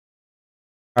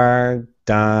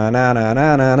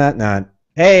Da-na-na-na-na-na.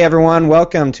 Hey everyone,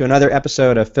 welcome to another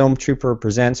episode of Film Trooper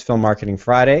Presents Film Marketing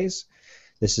Fridays.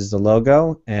 This is the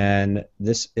logo, and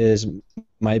this is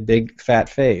my big fat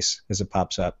face as it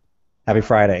pops up. Happy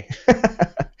Friday.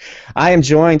 I am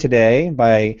joined today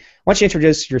by, why don't you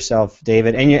introduce yourself,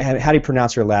 David, and how do you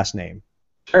pronounce your last name?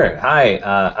 Sure. Hi,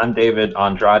 I'm David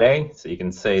Andrade. So you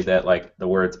can say that like the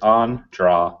words on,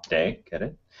 draw, day. Get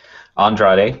it?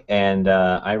 Andrade. And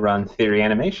I run Theory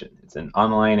Animation. It's an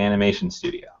online animation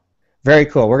studio. Very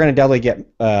cool. We're going to definitely get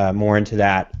more into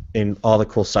that in all the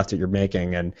cool stuff that you're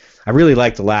making, and I really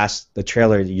like the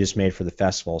trailer that you just made for the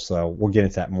festival. So we'll get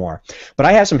into that more. But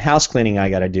I have some house cleaning I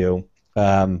got to do.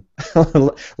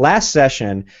 Last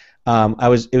session,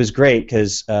 it was great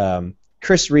because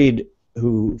Chris Reed,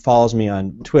 who follows me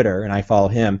on Twitter, and I follow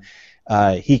him,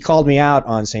 he called me out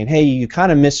on saying, "Hey, you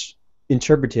kind of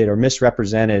misinterpreted or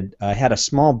misrepresented." I had a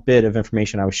small bit of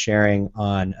information I was sharing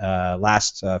on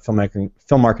last Film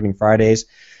Marketing Fridays,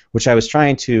 which I was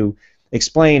trying to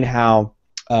explain how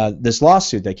this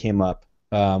lawsuit that came up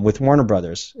with Warner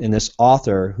Brothers and this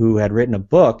author who had written a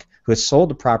book who had sold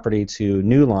the property to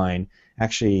New Line,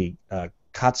 actually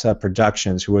Katsa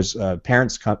Productions, whose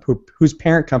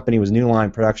parent company was New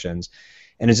Line Productions,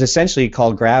 and is essentially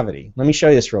called Gravity. Let me show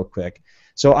you this real quick.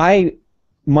 So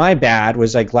my bad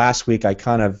was like last week I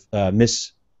kind of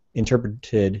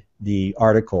misinterpreted the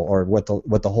article or what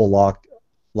the whole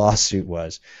lawsuit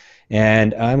was,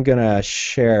 and I'm gonna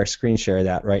screen share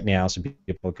that right now so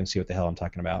people can see what the hell I'm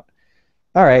talking about.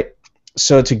 All right,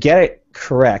 so to get it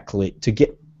correctly,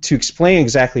 to explain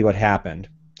exactly what happened.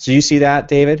 So you see that,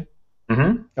 David?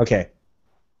 Mm-hmm. Okay.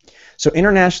 So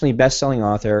internationally best-selling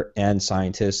author and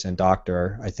scientist and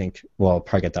doctor, I think, well, I'll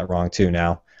probably get that wrong too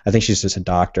now. I think she's just a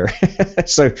doctor.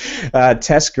 So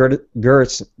Tess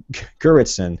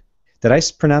Gerritsen. Did I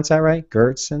pronounce that right?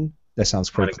 Gerritsen? That sounds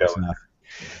pretty close enough.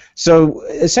 So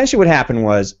essentially what happened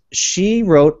was she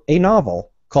wrote a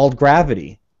novel called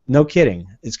Gravity. No kidding.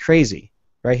 It's crazy.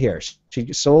 Right here.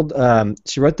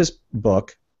 She wrote this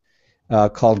book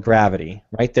called Gravity.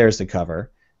 Right there's the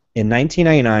cover. In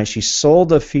 1999, she sold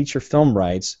the feature film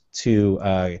rights to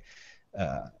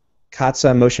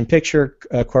Katsa Motion Picture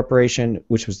Corporation,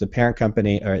 which was the parent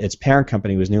company, or its parent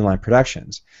company was New Line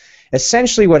Productions.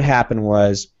 Essentially, what happened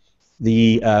was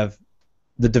the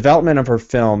development of her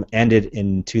film ended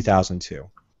in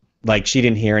 2002. Like she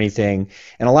didn't hear anything,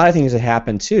 and a lot of things had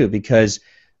happened too because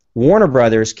Warner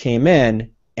Brothers came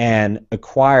in and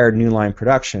acquired New Line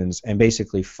Productions and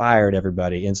basically fired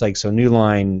everybody. And it's like, so New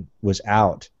Line was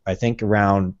out, I think,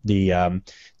 around the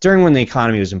during when the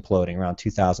economy was imploding, around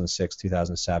 2006,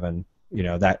 2007, you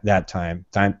know, that time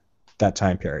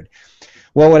period.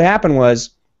 Well, what happened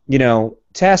was, you know,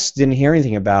 Tess didn't hear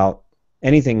anything about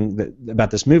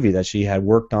about this movie that she had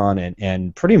worked on,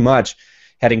 and pretty much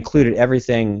had included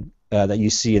everything that you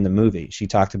see in the movie. She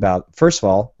talked about, first of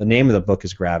all, the name of the book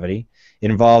is Gravity. It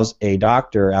involves a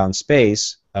doctor out in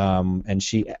space, and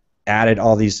she added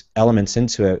all these elements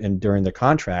into it during the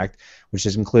contract, which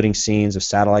is including scenes of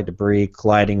satellite debris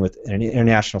colliding with an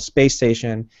International Space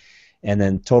Station, and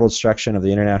then total destruction of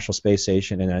the International Space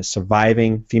Station, and a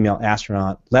surviving female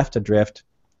astronaut left adrift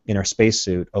in her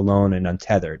spacesuit, alone and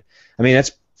untethered. I mean,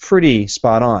 that's pretty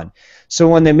spot on. So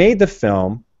when they made the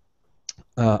film,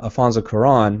 Alfonso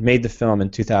Cuarón made the film in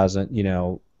 2000. You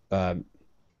know, I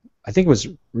think it was,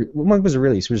 when was it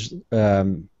released? It was a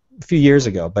few years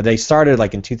ago, but they started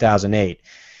like in 2008.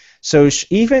 So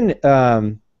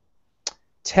even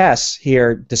Tess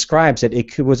here describes that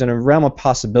it was in a realm of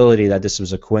possibility that this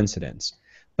was a coincidence.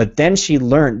 But then she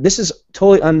learned, this is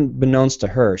totally unbeknownst to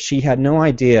her, she had no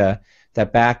idea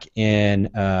that back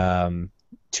in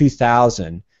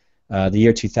 2000, the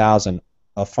year 2000,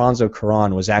 Alfonso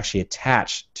Cuarón was actually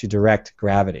attached to direct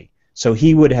Gravity. So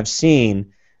he would have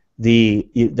seen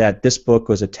that this book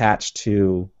was attached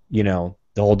to, you know,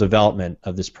 the whole development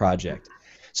of this project.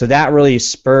 So that really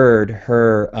spurred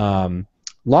her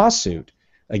lawsuit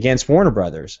against Warner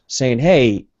Brothers, saying,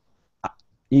 "Hey,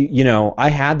 you know, I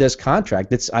had this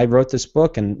contract. I wrote this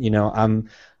book, and you know, I'm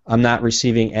not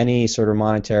receiving any sort of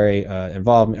monetary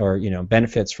involvement or, you know,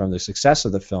 benefits from the success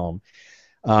of the film."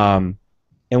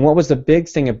 And what was the big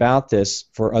thing about this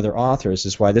for other authors,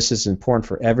 is why this is important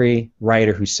for every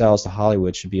writer who sells to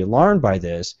Hollywood should be alarmed by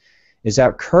this, is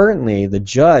that currently the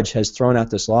judge has thrown out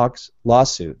this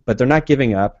lawsuit, but they're not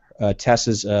giving up.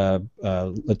 Tess's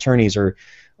attorneys are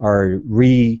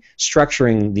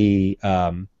restructuring the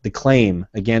claim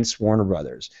against Warner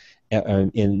Brothers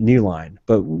in New Line.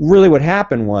 But really what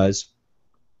happened was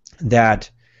that,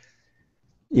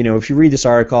 you know, if you read this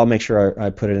article, I'll make sure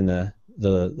I put it in the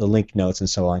the link notes and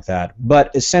so like that.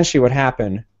 But essentially, what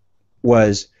happened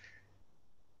was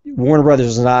Warner Brothers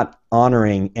was not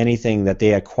honoring anything that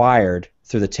they acquired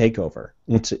through the takeover,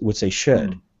 which they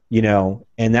should.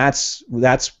 And that's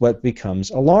what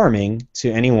becomes alarming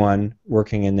to anyone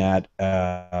working in that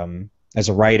as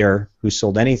a writer who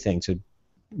sold anything to,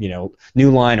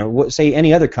 New Line or say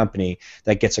any other company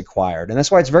that gets acquired. And that's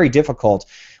why it's very difficult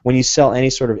when you sell any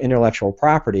sort of intellectual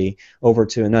property over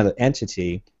to another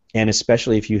entity, and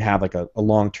especially if you have like a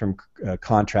long-term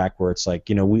contract where it's like,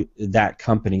 that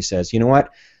company says, you know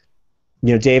what,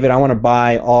 David, I want to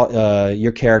buy all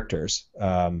your characters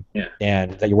and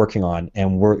that you're working on,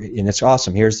 and it's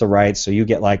awesome. Here's the rights, so you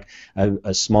get like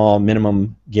a small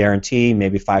minimum guarantee,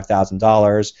 maybe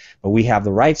 $5,000, but we have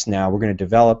the rights now. We're going to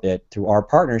develop it through our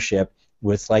partnership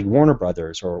with like Warner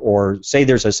Brothers, or say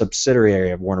there's a subsidiary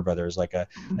of Warner Brothers, like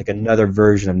another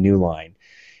version of New Line,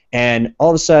 and all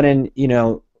of a sudden,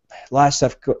 a lot of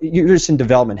stuff. You're just in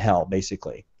development hell,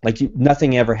 basically. Like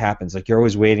nothing ever happens. Like you're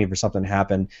always waiting for something to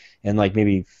happen, and like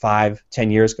maybe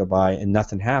 5-10 years go by and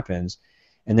nothing happens,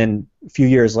 and then a few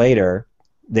years later,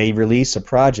 they release a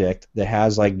project that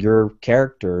has like your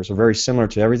characters are very similar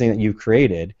to everything that you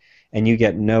created, and you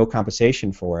get no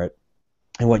compensation for it.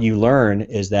 And what you learn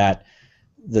is that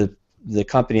the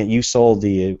company that you sold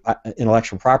the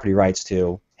intellectual property rights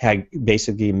to had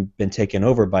basically been taken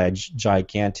over by a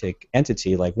gigantic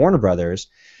entity like Warner Brothers,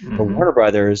 but Warner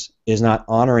Brothers is not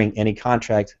honoring any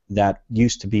contract that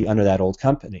used to be under that old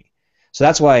company. So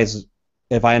that's why,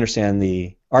 if I understand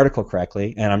the article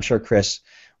correctly, and I'm sure Chris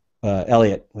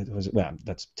Elliott,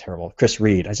 that's terrible, Chris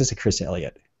Reed, I just said Chris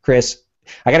Elliott. Chris,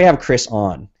 I gotta have Chris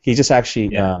on. He just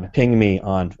actually pinged me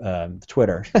on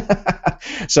Twitter,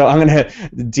 so I'm gonna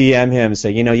DM him and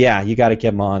say, you got to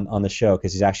get him on the show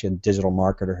because he's actually a digital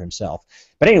marketer himself.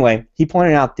 But anyway, he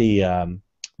pointed out the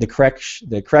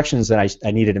corrections that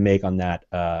I needed to make on that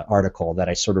article that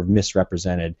I sort of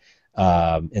misrepresented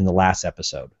in the last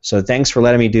episode. So thanks for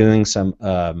letting me doing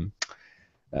some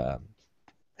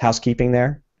housekeeping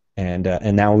there,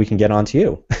 and now we can get on to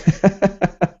you.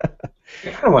 I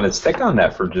kind of want to stick on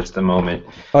that for just a moment.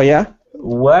 Oh, yeah?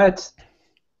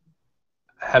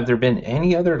 Have there been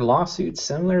any other lawsuits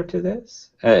similar to this?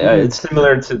 It's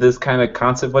similar to this kind of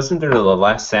concept. Wasn't there the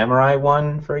Last Samurai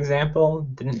one, for example?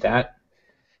 Didn't that?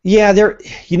 Yeah,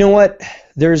 you know what?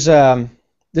 There's kind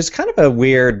of a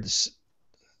weird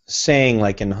saying,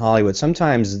 like in Hollywood.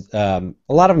 Sometimes a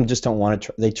lot of them just don't want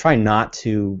to. They try not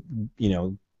to,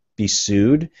 be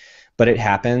sued. But it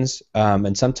happens,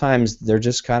 and sometimes they're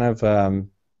just kind of,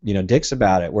 dicks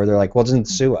about it, where they're like, well, doesn't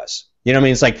sue us. You know what I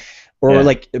mean? It's like, or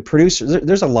like producers.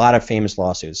 There's a lot of famous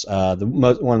lawsuits. One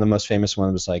of the most famous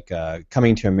ones was like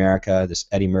Coming to America, this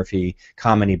Eddie Murphy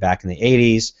comedy back in the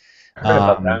 80s. I heard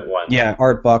about that one. Yeah,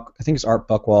 I think it's Art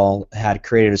Buchwald had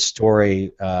created a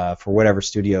story for whatever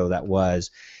studio that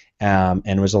was, and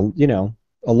it was a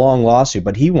long lawsuit,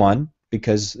 but he won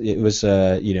because it was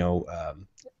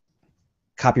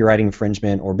copyright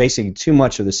infringement, or basically too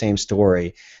much of the same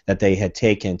story that they had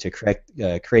taken to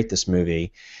create this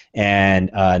movie, and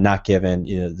not given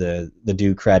the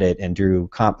due credit and due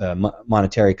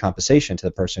monetary compensation to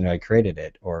the person who had created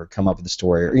it, or come up with the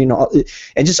story, or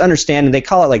and just understanding. They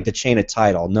call it like the chain of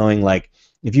title, knowing like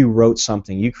if you wrote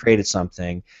something, you created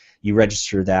something, you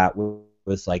register that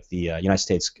with like the United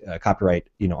States Copyright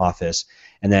Office,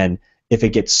 and then if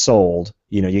it gets sold,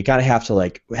 you gotta have to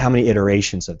like how many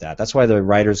iterations of that. That's why the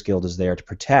Writers Guild is there to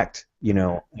protect,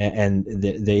 and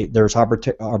there's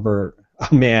oh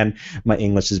man, my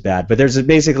English is bad, but there's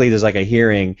like a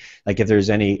hearing, like if there's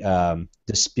any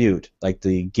dispute, like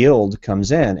the guild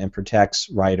comes in and protects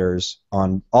writers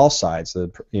on all sides,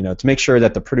 to make sure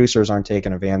that the producers aren't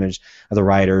taking advantage of the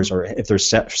writers, or if there's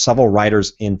several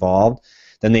writers involved,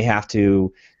 then they have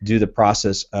to do the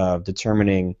process of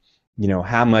determining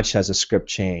how much has a script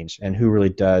changed and who really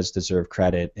does deserve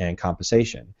credit and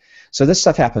compensation. So this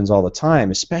stuff happens all the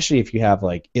time, especially if you have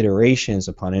like iterations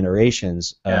upon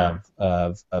iterations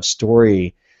of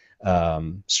story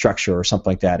structure or something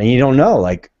like that, and you don't know,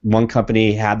 like one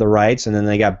company had the rights and then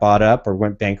they got bought up or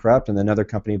went bankrupt, and another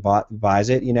company buys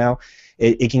it.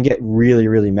 It can get really,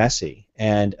 really messy.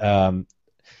 And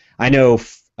I know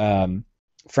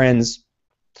friends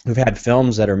who've had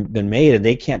films that have been made and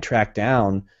they can't track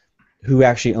down who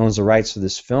actually owns the rights to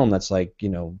this film that's like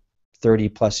 30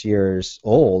 plus years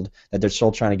old, that they're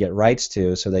still trying to get rights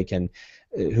to, so they can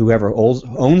whoever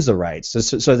owns the rights,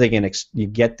 so they can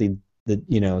get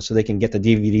so they can get the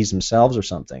DVDs themselves or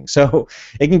something. So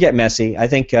it can get messy. I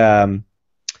think God,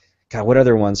 what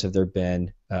other ones have there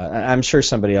been? I'm sure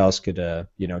somebody else could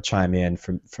chime in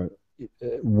from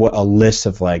a list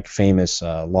of like famous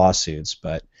lawsuits,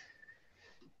 but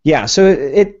yeah, so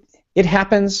it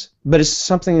happens, but it's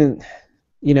something,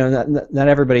 you know, not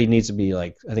everybody needs to be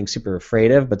like, I think, super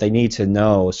afraid of, but they need to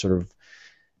know sort of,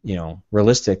 you know,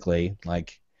 realistically,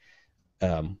 like,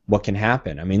 what can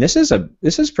happen. I mean, this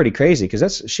is pretty crazy,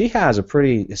 because she has a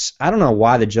pretty, I don't know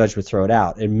why the judge would throw it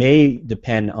out. It may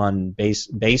depend on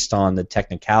based on the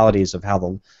technicalities of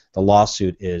how the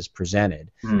lawsuit is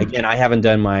presented. Again, I haven't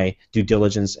done my due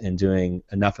diligence in doing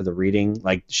enough of the reading.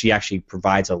 Like, she actually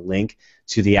provides a link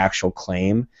to the actual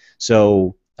claim,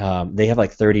 so they have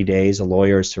like 30 days, the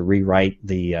lawyers, to rewrite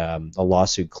the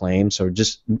lawsuit claim. So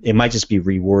it might just be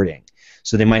rewording.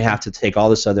 So they might have to take all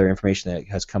this other information that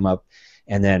has come up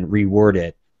and then reword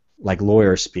it like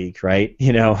lawyers speak, right?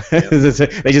 You know, yep.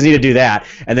 They just need to do that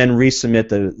and then resubmit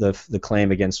the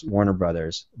claim against Warner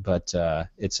Brothers. But I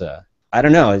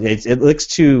don't know. It looks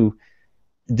too.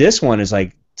 This one is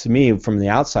like, to me, from the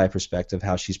outside perspective,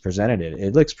 how she's presented it,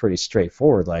 it looks pretty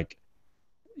straightforward. Like,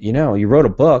 you know, you wrote a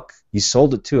book, you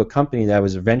sold it to a company that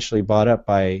was eventually bought up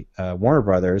by Warner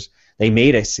Brothers. They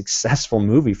made a successful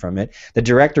movie from it. The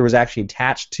director was actually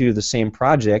attached to the same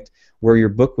project where your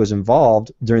book was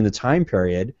involved during the time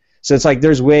period. So it's like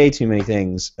there's way too many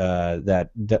things that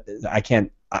I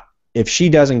can't. If she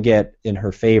doesn't get in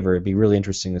her favor, it'd be really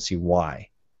interesting to see why.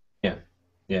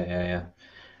 Yeah.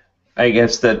 I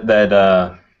guess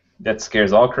that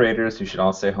scares all creators who should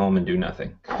all stay home and do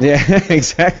nothing. Yeah,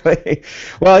 exactly.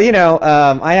 Well, you know,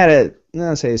 I had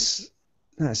not a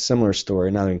similar story,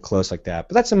 not even close like that,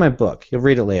 but that's in my book. You'll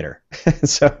read it later.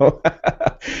 So,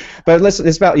 but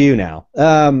it's about you now.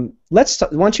 Why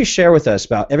don't you share with us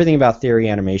about everything about Theory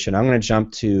Animation? I'm going to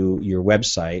jump to your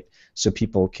website so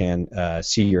people can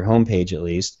see your homepage at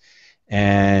least,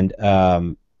 and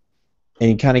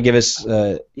kind of give us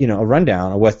you know, a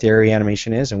rundown of what Theory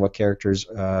Animation is and what characters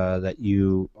that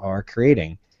you are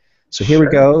creating. So here we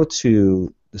go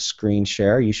to the screen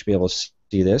share. You should be able to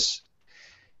see this.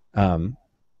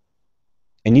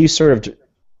 And you sort of,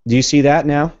 do you see that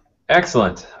now?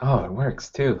 Excellent. Oh, it works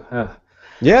too.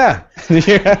 Yeah.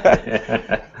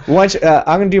 I'm going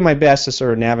to do my best to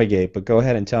sort of navigate, but go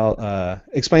ahead and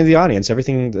explain to the audience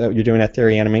everything that you're doing at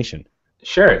Theory Animation.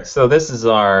 Sure. So this is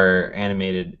our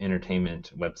animated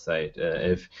entertainment website.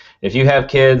 If you have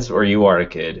kids, or you are a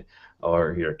kid,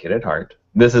 or you're a kid at heart,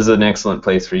 this is an excellent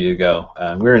place for you to go.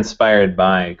 We're inspired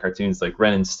by cartoons like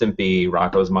Ren and Stimpy,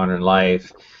 Rocko's Modern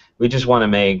Life. We just want to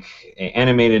make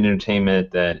animated entertainment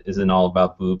that isn't all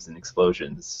about boobs and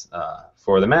explosions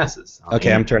for the masses.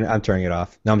 Okay, I'm turning it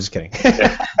off. No, I'm just kidding.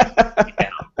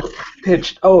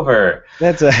 Pitched over.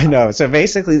 That's no. So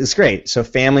basically, it's great. So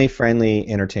family-friendly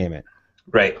entertainment.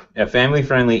 Right, a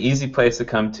family-friendly, easy place to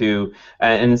come to,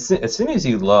 and as soon as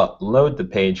you load the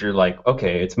page, you're like,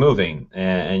 okay, it's moving,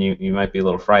 and you might be a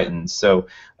little frightened. So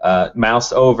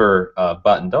mouse over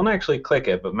button. Don't actually click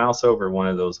it, but mouse over one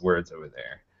of those words over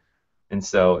there. And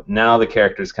so now the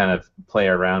characters kind of play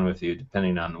around with you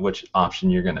depending on which option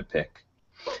you're going to pick.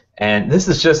 And this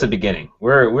is just the beginning.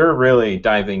 We're really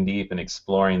diving deep and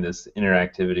exploring this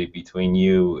interactivity between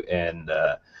you and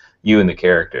the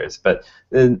characters. But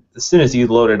as soon as you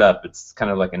load it up, it's kind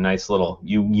of like a nice little,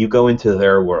 you go into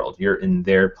their world. You're in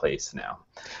their place now.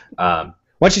 Why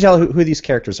don't you tell who these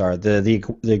characters are?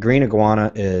 The green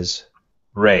iguana is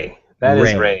Ray. That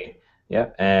is Ray.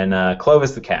 Yep. And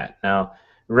Clovis the cat. Now,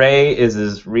 Ray is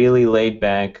this really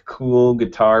laid-back, cool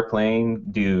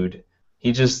guitar-playing dude.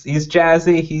 He's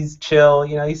jazzy, he's chill,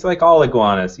 you know, he's like all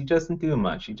iguanas. He doesn't do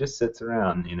much. He just sits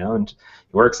around, you know, and he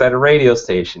works at a radio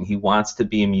station. He wants to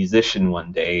be a musician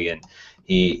one day, and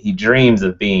he dreams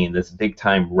of being this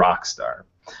big-time rock star.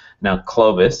 Now,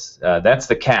 Clovis, that's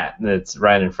the cat that's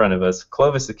right in front of us.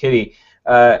 Clovis the kitty,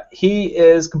 he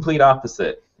is complete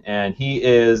opposite, and he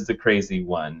is the crazy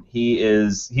one.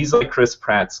 He's like Chris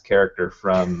Pratt's character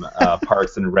from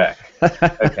Parks and Rec.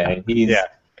 Okay,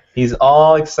 He's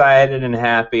all excited and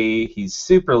happy. He's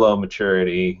super low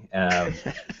maturity,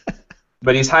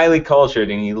 but he's highly cultured,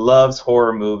 and he loves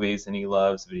horror movies, and he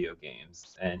loves video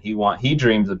games, and he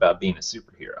dreams about being a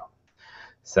superhero.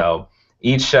 So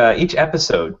each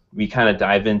episode, we kind of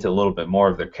dive into a little bit more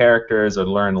of their characters or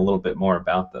learn a little bit more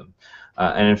about them.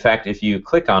 And in fact, if you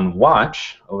click on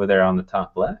Watch over there on the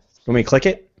top left, when we click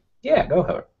it, yeah,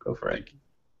 go for it.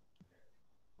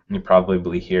 You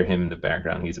probably hear him in the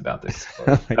background. He's about to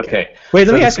explode. Okay. Wait,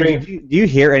 let me ask you. Do you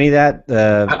hear any of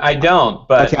that? I don't,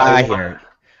 but okay, I hear it.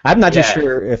 I'm not just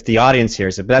sure if the audience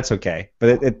hears it, but that's okay.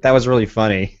 But that was really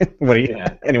funny.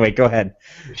 Anyway, go ahead.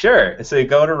 Sure. So you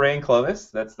go to Ray and Clovis.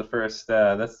 That's the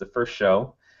first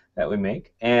show. that we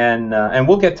make, and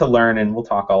we'll get to learn, and we'll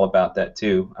talk all about that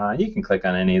too. You can click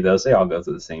on any of those; they all go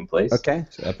to the same place. Okay.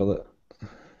 So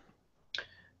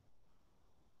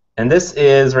And this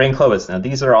is Ray and Clovis. Now,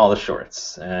 these are all the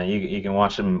shorts. You can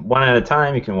watch them one at a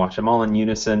time. You can watch them all in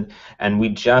unison. And we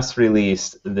just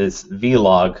released this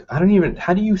vlog. I don't even.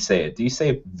 How do you say it? Do you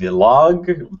say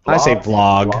vlog? I say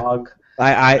vlog. Vlog.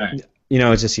 Right.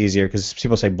 It's just easier because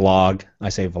people say blog. I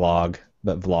say vlog,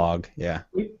 but vlog. Yeah.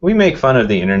 We make fun of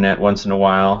the internet once in a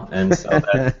while, and so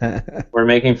we're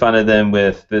making fun of them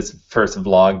with this first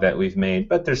vlog that we've made.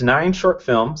 But there's 9 short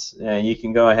films, and you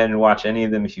can go ahead and watch any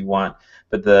of them if you want.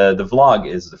 But the vlog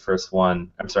is the first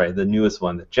one. I'm sorry, the newest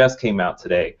one that just came out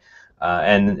today,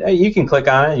 and you can click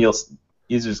on it.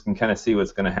 Users can kind of see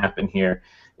what's going to happen here.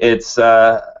 It's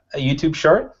a YouTube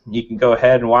short. You can go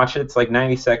ahead and watch it. It's like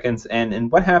 90 seconds.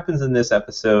 And what happens in this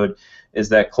episode is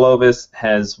that Clovis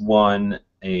has won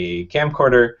a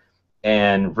camcorder,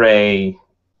 and Ray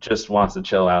just wants to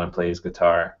chill out and play his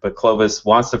guitar. But Clovis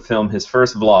wants to film his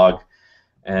first vlog.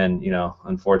 And,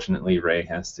 unfortunately, Ray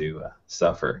has to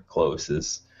suffer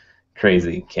Clovis's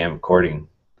crazy camcording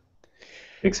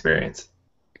experience.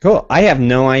 Cool. I have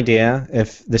no idea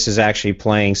if this is actually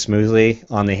playing smoothly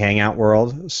on the Hangout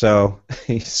world, so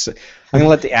I'm going to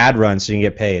let the ad run so you can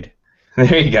get paid.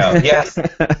 There you go. Yes. All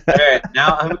right.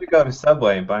 Now I'm going to go to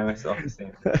Subway and buy myself a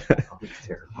sandwich. Oh, it's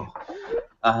terrible.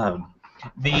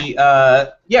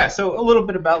 So a little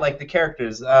bit about like the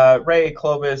characters. Ray,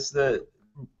 Clovis,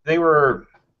 they were.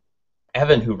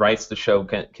 Evan, who writes the show,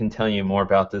 can tell you more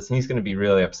about this, and he's going to be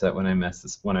really upset when I mess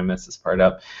this part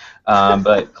up.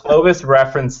 But Clovis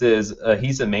references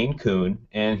he's a Maine Coon,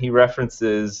 and he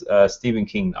references Stephen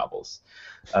King novels.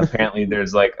 Apparently,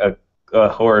 there's like a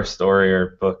horror story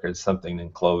or book or something in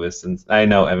Clovis, and I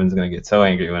know Evan's going to get so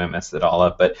angry when I mess it all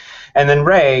up. And then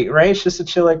Ray's just a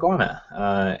chill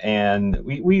iguana, and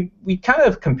we kind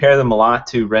of compare them a lot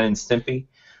to Ren and Stimpy.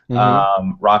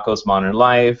 Rocko's Modern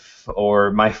Life,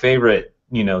 or my favorite,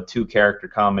 2-character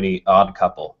comedy, Odd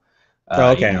Couple.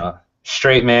 Okay.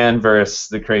 Straight man versus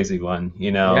the crazy one.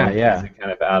 Yeah.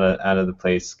 Kind of out of the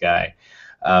place guy.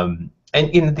 And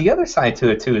the other side to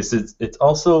it too is it's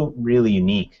also really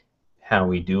unique how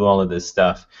we do all of this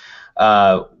stuff.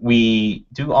 We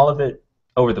do all of it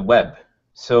over the web,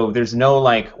 so there's no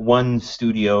like one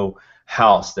studio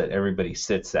house that everybody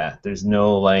sits at. There's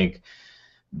no like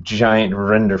giant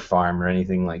render farm or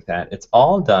anything like that. It's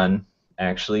all done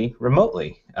actually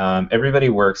remotely. Everybody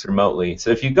works remotely. So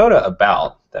if you go to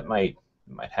About, that might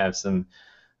have some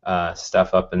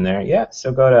stuff up in there. Yeah,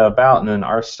 so go to About and then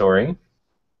Our Story.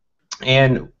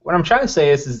 And what I'm trying to say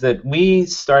is that we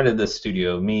started this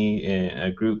studio, me and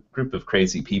a group of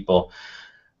crazy people,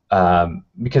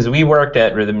 because we worked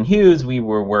at Rhythm and Hues, we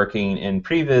were working in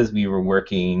Previs, we were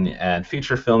working at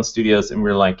feature film studios, and we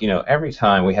were like, every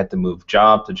time we had to move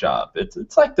job to job.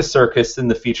 It's like the circus in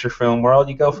the feature film world.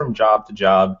 You go from job to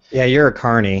job. Yeah, you're a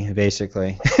carny,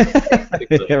 basically.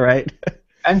 Right?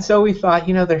 And so we thought,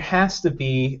 there has to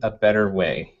be a better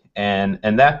way. And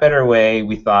that better way,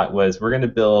 we thought, was we're going to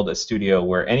build a studio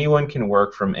where anyone can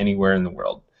work from anywhere in the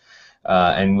world.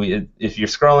 If you're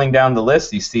scrolling down the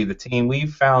list, you see the team.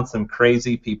 We've found some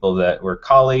crazy people that were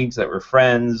colleagues, that were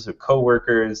friends, or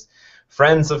coworkers,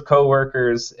 friends of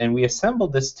coworkers, and we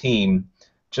assembled this team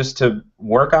just to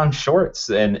work on shorts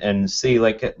and see,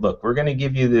 like, look, we're going to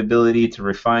give you the ability to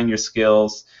refine your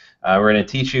skills. We're going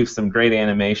to teach you some great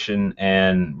animation,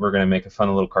 and we're going to make a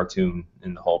fun little cartoon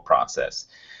in the whole process.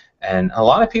 And a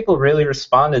lot of people really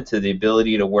responded to the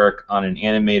ability to work on an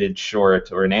animated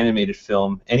short or an animated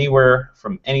film anywhere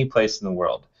from any place in the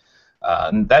world.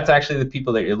 And that's actually the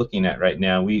people that you're looking at right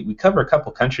now. We cover a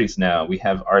couple countries now. We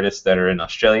have artists that are in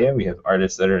Australia. We have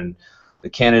artists that are in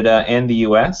Canada and the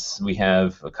U.S. We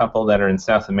have a couple that are in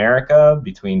South America,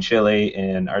 between Chile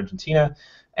and Argentina,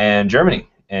 and Germany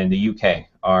and the U.K.,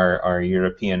 our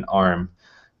European arm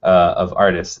of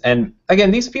artists. And again,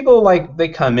 these people, like, they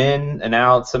come in and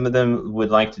out. Some of them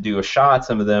would like to do a shot.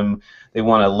 Some of them, they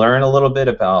want to learn a little bit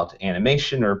about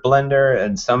animation or Blender,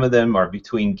 and some of them are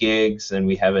between gigs and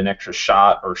we have an extra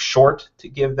shot or short to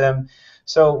give them.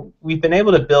 So we've been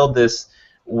able to build this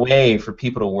way for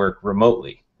people to work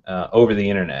remotely over the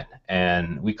internet,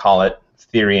 and we call it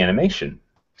Theory Animation.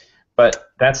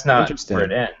 But that's not where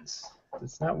it ends.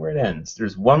 That's not where it ends.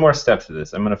 There's one more step to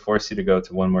this. I'm going to force you to go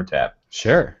to one more tab.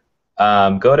 Sure.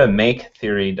 Go to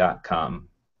maketheory.com.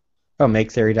 Oh,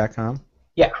 maketheory.com?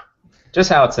 Yeah. Just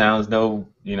how it sounds. No,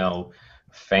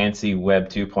 fancy Web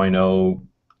 2.0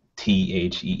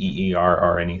 THEEER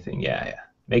or anything. Yeah.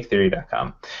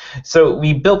 Maketheory.com. So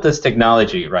we built this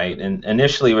technology, right? And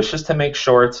initially it was just to make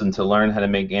shorts and to learn how to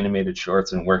make animated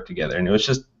shorts and work together. And it was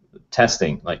just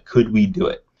testing, like, could we do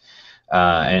it?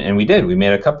 And we did. We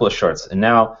made a couple of shorts, and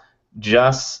now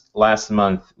just last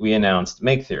month we announced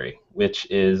Make Theory, which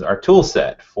is our tool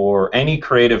set for any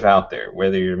creative out there,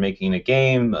 whether you're making a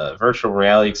game, a virtual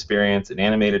reality experience, an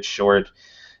animated short,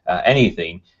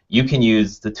 anything. You can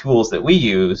use the tools that we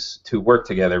use to work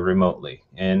together remotely,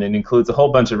 and it includes a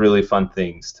whole bunch of really fun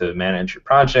things to manage your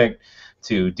project,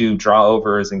 to do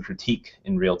draw-overs and critique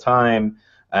in real time.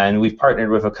 And we've partnered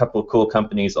with a couple of cool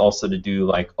companies also to do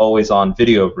like always-on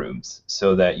video rooms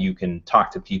so that you can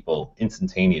talk to people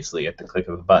instantaneously at the click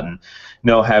of a button.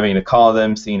 No having to call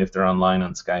them, seeing if they're online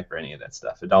on Skype or any of that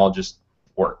stuff. It all just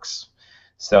works.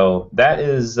 So that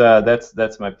is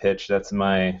that's my pitch. That's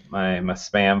my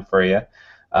spam for you.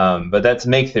 But that's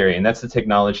Make Theory, and that's the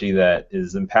technology that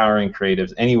is empowering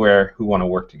creatives anywhere who want to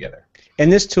work together.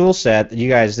 And this tool set that you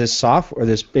guys, this software,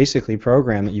 this basically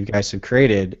program that you guys have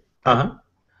created,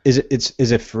 is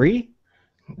it free?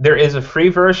 There is a free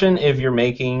version if you're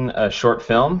making a short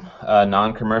film, a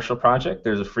non-commercial project.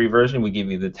 There's a free version. We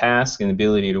give you the task and the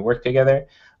ability to work together.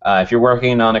 If you're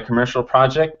working on a commercial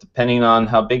project, depending on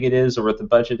how big it is or what the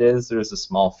budget is, there's a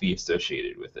small fee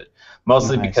associated with it.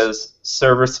 Mostly because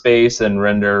server space and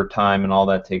render time and all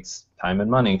that takes time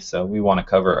and money, so we want to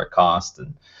cover our cost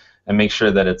and make sure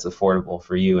that it's affordable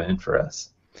for you and for us.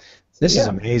 This is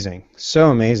amazing. So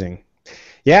amazing.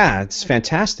 Yeah, it's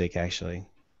fantastic, actually.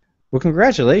 Well,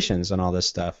 congratulations on all this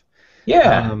stuff.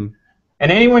 Yeah.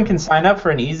 And anyone can sign up for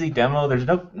an easy demo. There's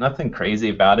nothing crazy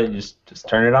about it. Just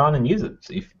turn it on and use it.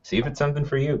 See if it's something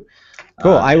for you.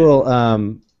 Cool. I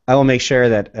will make sure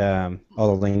that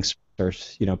all the links are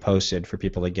posted for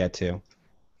people to get to,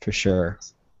 for sure.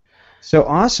 So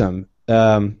awesome.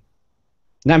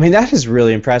 I mean, that is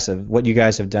really impressive what you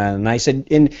guys have done. And I said,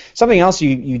 in something else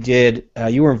you did,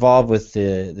 you were involved with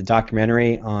the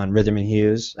documentary on Rhythm and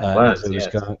Hues.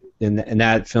 And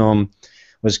that film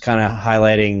was kind of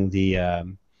highlighting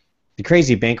the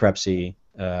crazy bankruptcy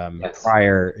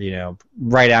prior,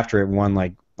 right after it won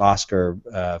like Oscar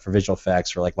for visual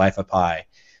effects for like Life of Pi,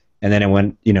 and then it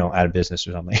went out of business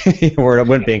or something, or it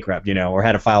went bankrupt, or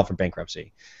had to file for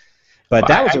bankruptcy. But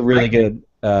that was a really good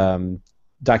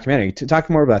documentary. Talk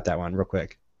more about that one real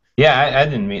quick. Yeah, I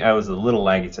didn't mean, I was a little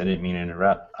laggy, so I didn't mean to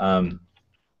interrupt.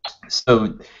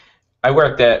 So I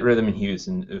worked at Rhythm and Hues,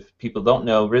 and if people don't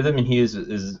know, Rhythm and Hues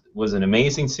was an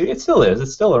amazing studio. It still is.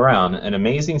 It's still around. An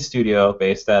amazing studio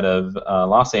based out of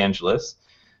Los Angeles.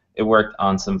 It worked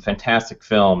on some fantastic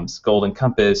films: Golden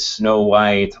Compass, Snow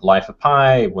White, Life of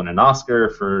Pi. Won an Oscar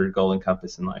for Golden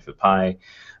Compass and Life of Pi.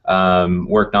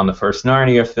 Worked on the first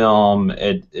Narnia film.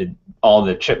 All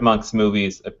the Chipmunks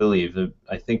movies, I believe.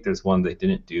 I think there's one they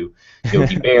didn't do.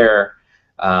 Yogi Bear.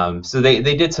 So they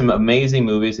did some amazing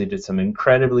movies. They did some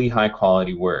incredibly high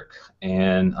quality work,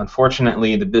 and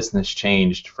unfortunately the business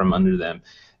changed from under them.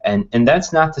 And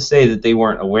that's not to say that they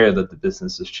weren't aware that the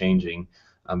business was changing,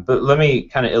 but let me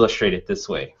kind of illustrate it this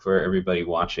way for everybody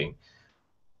watching.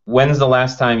 When's the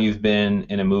last time you've been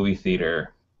in a movie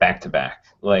theater back to back?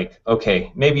 Like,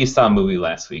 okay, maybe you saw a movie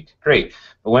last week, great,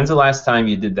 but when's the last time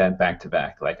you did that back to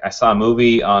back? Like, I saw a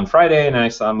movie on Friday and I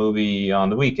saw a movie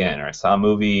on the weekend, or I saw a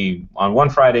movie on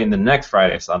one Friday and the next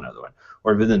Friday I saw another one,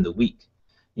 or within the week.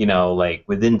 Like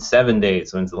within 7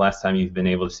 days, when's the last time you've been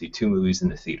able to see 2 movies in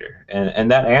the theater?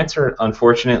 And that answer,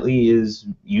 unfortunately, is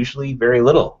usually very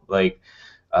little, like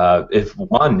if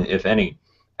one, if any.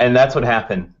 And that's what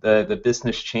happened. The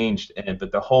business changed,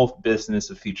 but the whole business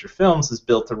of feature films is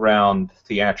built around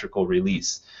theatrical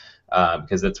release,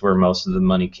 because that's where most of the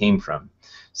money came from.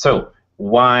 So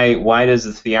why does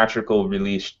the theatrical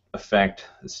release affect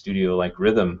a studio like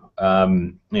Rhythm?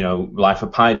 Life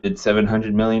of Pi did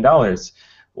 $700 million.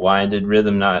 Why did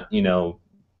Rhythm not?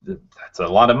 That's a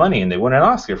lot of money, and they won an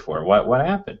Oscar for it. What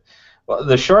happened? Well,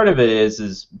 the short of it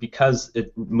is because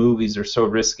movies are so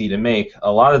risky to make,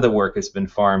 a lot of the work has been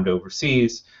farmed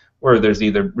overseas, where there's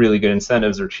either really good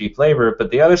incentives or cheap labor. But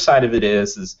the other side of it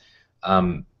is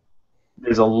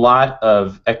there's a lot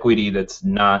of equity that's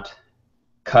not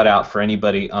cut out for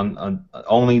anybody, on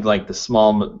only like the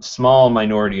small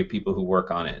minority of people who work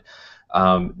on it.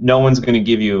 No one's going to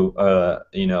give you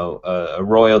a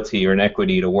royalty or an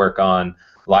equity to work on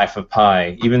Life of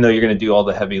Pi, even though you're going to do all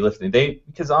the heavy lifting.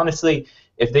 Because honestly,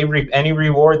 if they reap any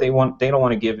reward, they don't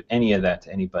want to give any of that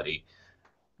to anybody.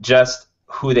 Just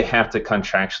who they have to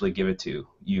contractually give it to,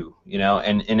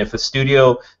 and if a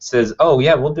studio says, oh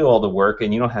yeah, we'll do all the work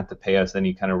and you don't have to pay us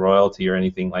any kind of royalty or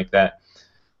anything like that,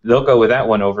 they'll go with that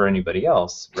one over anybody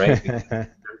else, right? Because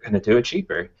they're going to do it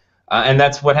cheaper. And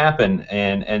that's what happened,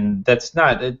 and this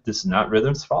is not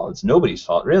Rhythm's fault. It's nobody's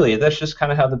fault, really. That's just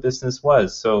kind of how the business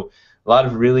was. So a lot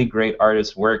of really great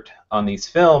artists worked on these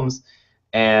films,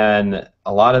 and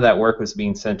a lot of that work was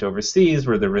being sent overseas,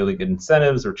 where there were really good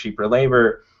incentives or cheaper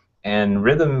labor. And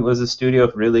Rhythm was a studio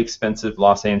of really expensive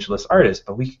Los Angeles artists,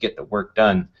 but we could get the work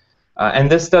done. And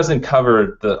this doesn't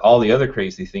cover all the other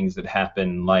crazy things that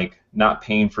happen, like not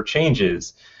paying for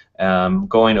changes,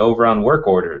 going over on work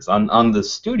orders on the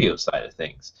studio side of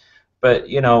things. But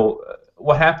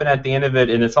what happened at the end of it,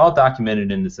 and it's all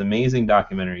documented in this amazing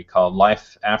documentary called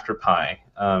Life After Pi.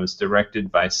 It's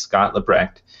directed by Scott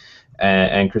Lebrecht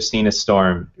and Christina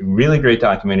Storm. Really great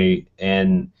documentary,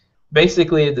 and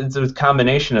basically it's a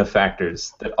combination of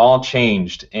factors that all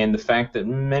changed, and the fact that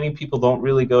many people don't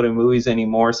really go to movies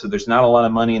anymore, so there's not a lot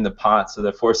of money in the pot, so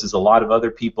that forces a lot of other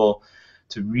people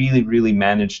to really, really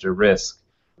manage their risk.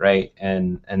 Right,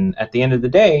 and at the end of the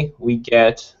day, we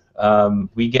get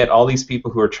all these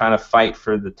people who are trying to fight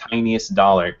for the tiniest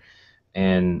dollar,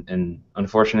 and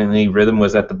unfortunately, Rhythm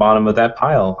was at the bottom of that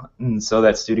pile, and so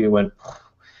that studio went.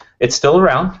 It's still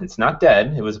around. It's not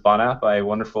dead. It was bought out by a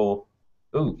wonderful.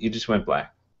 Ooh, you just went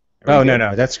black. Oh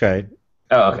no, that's good.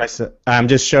 Oh, okay. I'm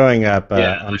just showing up.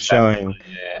 Yeah, I'm showing.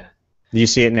 Yeah. Do you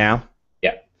see it now?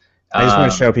 Yeah. I just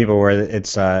want to show people where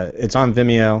it's on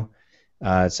Vimeo.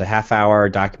 It's a half-hour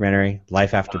documentary,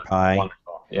 Life After Pi.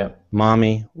 Wonderful. Yeah.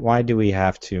 Mommy, why do we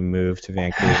have to move to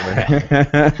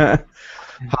Vancouver?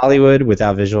 Hollywood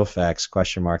without visual effects? ?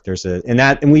 There's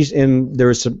there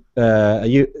was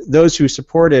those who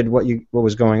supported what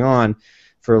was going on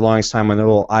for the longest time when their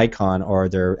little icon or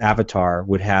their avatar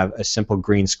would have a simple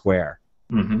green square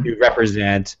to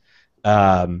represent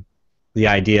the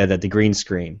idea that the green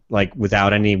screen, like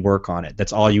without any work on it,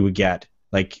 that's all you would get.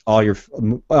 Like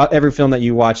every film that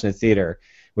you watch in the theater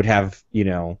would have,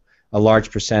 a large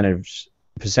percentage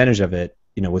of it,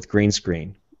 with green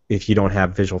screen if you don't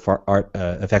have visual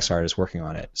effects artists working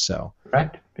on it. So.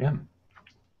 Right. Yeah.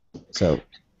 So.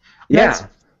 Yeah.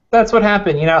 That's what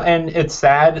happened, and it's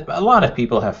sad. A lot of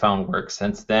people have found work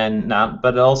since then,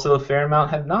 but also a fair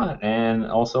amount have not, and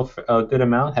also a good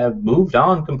amount have moved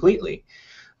on completely.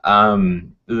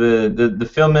 The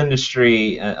film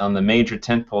industry on the major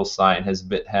tentpole side has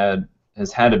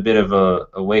had a bit of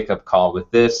a wake-up call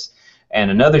with this, and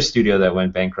another studio that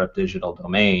went bankrupt, Digital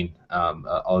Domain,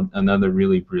 another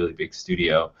really, really big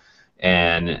studio.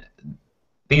 And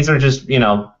these are just,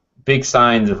 big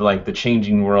signs of like the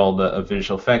changing world of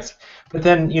visual effects. But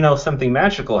then, something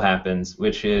magical happens,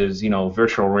 which is,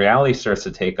 virtual reality starts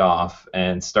to take off,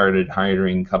 and started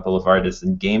hiring a couple of artists,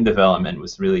 and game development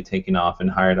was really taking off and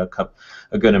hired a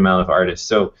good amount of artists.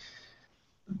 So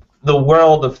the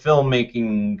world of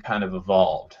filmmaking kind of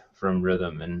evolved from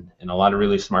Rhythm, and a lot of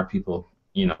really smart people,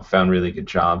 found really good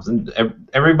jobs, and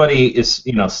everybody is,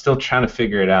 still trying to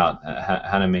figure it out,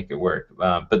 how to make it work.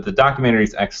 But the documentary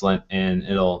is excellent, and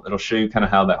it'll show you kind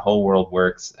of how that whole world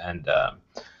works, and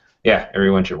yeah,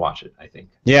 everyone should watch it, I think.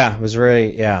 Yeah, it was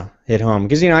really hit home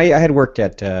because I had worked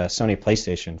at Sony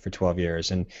PlayStation for 12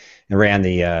 years and ran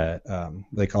the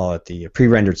they call it the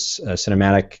pre-rendered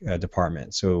cinematic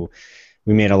department. So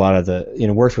we made a lot of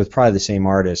the worked with probably the same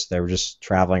artists that were just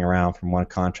traveling around from one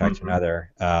contract to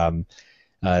another.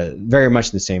 Very much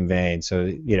in the same vein.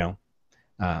 So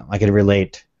I could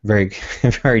relate very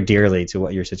very dearly to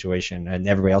what your situation and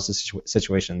everybody else's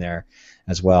situation there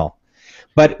as well.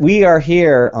 But we are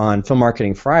here on Film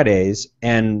Marketing Fridays,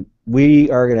 and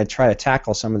we are going to try to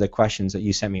tackle some of the questions that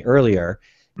you sent me earlier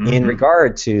in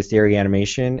regard to theory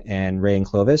animation and Ray and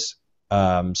Clovis.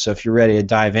 So if you're ready to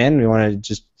dive in, we want to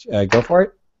just go for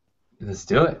it? Let's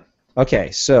do it.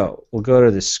 Okay, so we'll go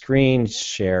to the screen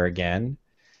share again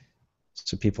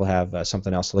so people have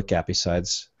something else to look at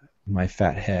besides my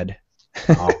fat head.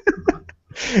 Oh.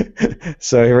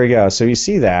 So here we go. So you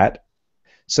see that.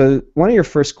 So one of your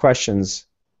first questions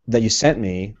that you sent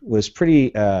me was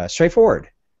pretty straightforward.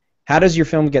 How does your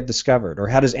film get discovered, or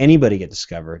how does anybody get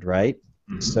discovered, right?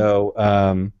 So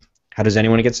how does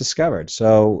anyone get discovered?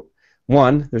 So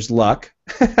one, there's luck,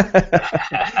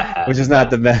 which is not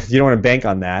the best. You don't want to bank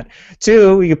on that.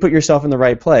 Two, you can put yourself in the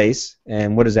right place,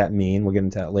 and what does that mean? We'll get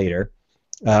into that later.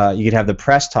 You could have the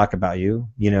press talk about you.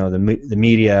 The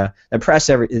media, the press.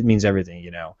 It means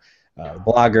everything.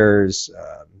 Bloggers,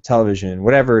 television,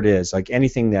 whatever it is, like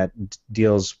anything that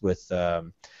deals with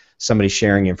somebody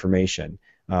sharing information.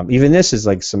 Even this is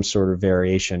like some sort of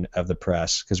variation of the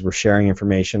press because we're sharing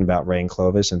information about Ray and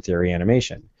Clovis and theory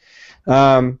animation.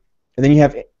 And then you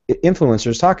have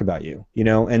influencers talk about you,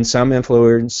 and some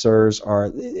influencers are.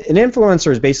 An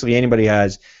influencer is basically anybody who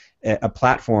has a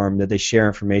platform that they share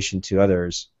information to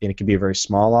others, and it can be a very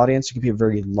small audience, it can be a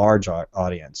very large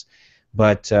audience,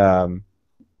 but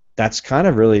that's kind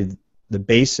of really the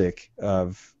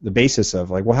basis of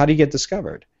like, well, how do you get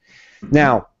discovered? Mm-hmm.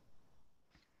 Now,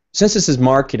 since this is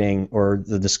marketing or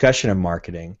the discussion of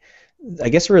marketing, I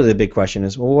guess really the big question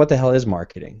is, well, what the hell is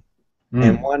marketing?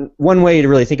 And one way to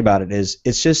really think about it is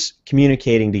it's just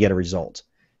communicating to get a result.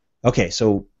 Okay,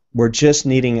 so we're just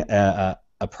needing a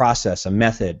process, a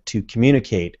method to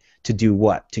communicate to do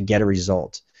what? To get a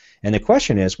result. And the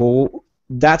question is, well,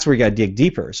 that's where you got to dig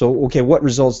deeper. So, okay, what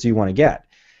results do you want to get?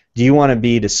 Do you want to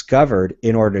be discovered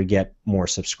in order to get more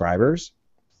subscribers?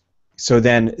 So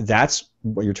then that's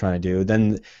what you're trying to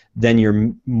do. Then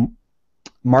your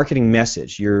marketing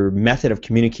message, your method of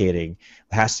communicating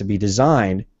has to be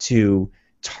designed to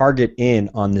target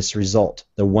in on this result.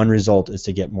 The one result is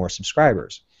to get more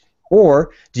subscribers.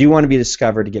 Or do you want to be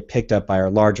discovered to get picked up by a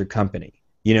larger company?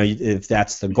 You know, if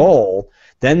that's the goal,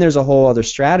 then there's a whole other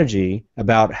strategy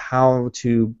about how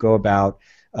to go about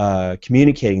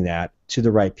communicating that to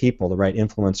the right people, the right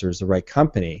influencers, the right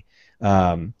company.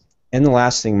 And the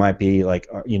last thing might be like,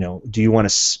 you know, do you want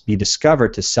to be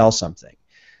discovered to sell something?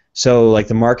 So like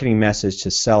the marketing message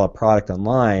to sell a product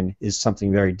online is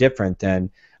something very different than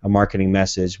a marketing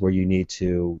message where you need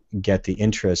to get the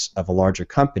interest of a larger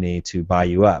company to buy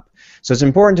you up. So it's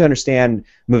important to understand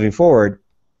moving forward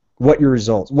what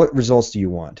results do you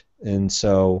want? And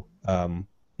so you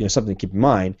know, something to keep in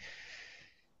mind,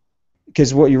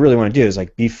 because what you really want to do is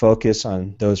like be focused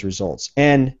on those results.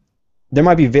 And there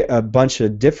might be a bunch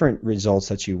of different results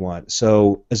that you want.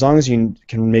 So as long as you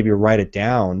can maybe write it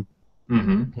down,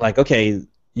 like, okay,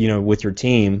 you know, with your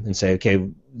team and say, okay,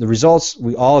 the results,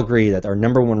 we all agree that our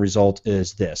number one result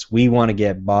is this. We want to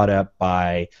get bought up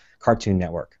by Cartoon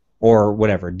Network or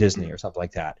whatever, Disney or something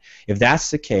like that. If that's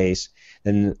the case,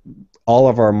 then all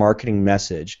of our marketing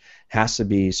message has to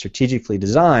be strategically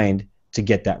designed to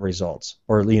get that results.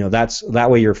 Or, you know, that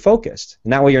way you're focused.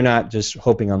 And that way you're not just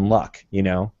hoping on luck, you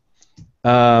know.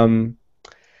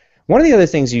 One of the other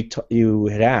things you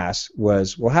had asked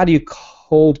was, well, how do you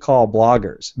cold call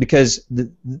bloggers? Because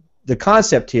the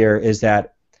concept here is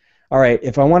that, all right,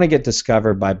 if I want to get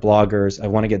discovered by bloggers, I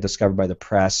want to get discovered by the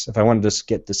press. If I want to just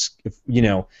get this, you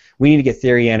know, we need to get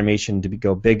Theory Animation to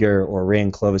go bigger or Ray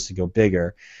and Clovis to go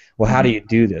bigger. Well, how do you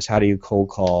do this? How do you cold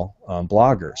call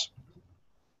bloggers?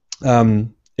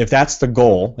 If that's the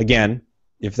goal, again,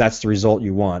 if that's the result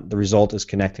you want, the result is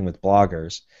connecting with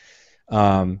bloggers.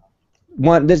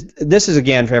 This is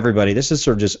again for everybody. This is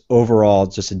sort of just overall,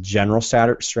 just a general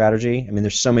strategy. I mean,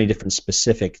 there's so many different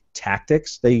specific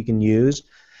tactics that you can use,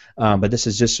 but this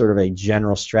is just sort of a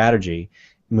general strategy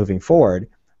moving forward.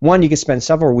 One, you can spend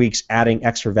several weeks adding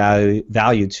extra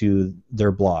value to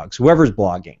their blogs, whoever's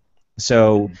blogging.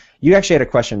 So you actually had a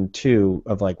question too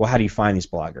of like, well, how do you find these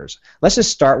bloggers? Let's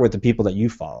just start with the people that you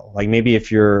follow. Like maybe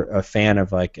if you're a fan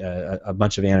of like a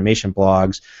bunch of animation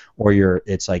blogs, or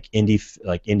it's like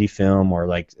indie film, or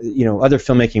like, you know, other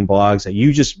filmmaking blogs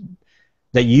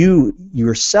that you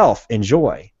yourself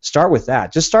enjoy. Start with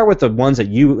that. Just start with the ones that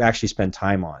you actually spend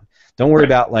time on. Don't worry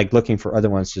about like looking for other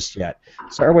ones just yet.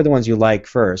 Start with the ones you like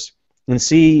first, and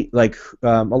see like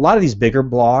a lot of these bigger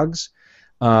blogs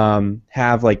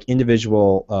have like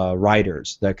individual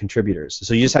writers, that contributors.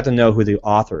 So you just have to know who the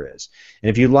author is.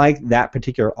 And if you like that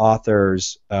particular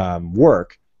author's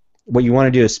work, what you want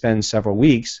to do is spend several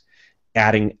weeks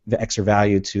adding the extra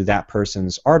value to that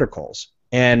person's articles.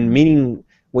 And meaning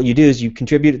what you do is you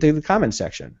contribute it to the comment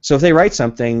section. So if they write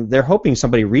something, they're hoping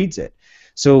somebody reads it.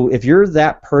 So if you're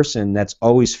that person that's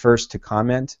always first to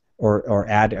comment or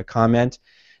add a comment,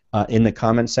 in the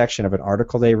comment section of an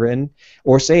article they've written,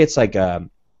 or say it's like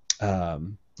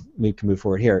we can move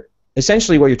forward here.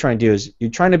 Essentially, what you're trying to do is you're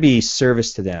trying to be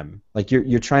service to them. Like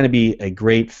you're trying to be a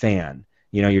great fan.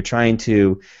 You know, you're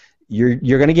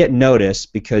going to get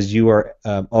noticed because you are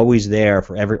always there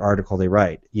for every article they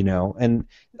write. You know, and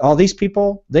all these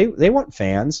people they want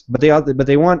fans, but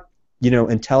they want, you know,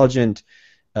 intelligent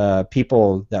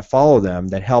people that follow them,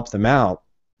 that help them out,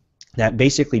 that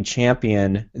basically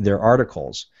champion their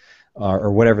articles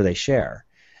or whatever they share.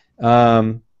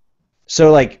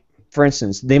 So, like, for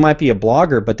instance, they might be a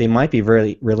blogger, but they might be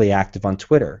really, really active on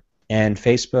Twitter and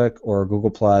Facebook or Google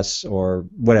Plus or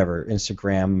whatever,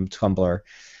 Instagram, Tumblr.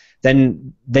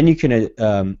 Then you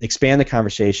can expand the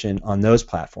conversation on those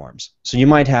platforms. So you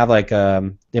might have like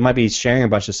they might be sharing a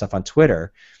bunch of stuff on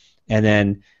Twitter, and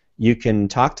then you can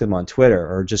talk to them on Twitter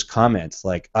or just comment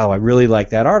like, "Oh, I really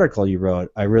like that article you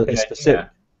wrote. I really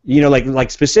you know,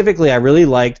 like specifically, I really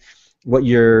liked what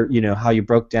how you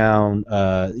broke down,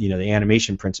 you know, the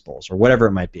animation principles or whatever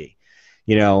it might be."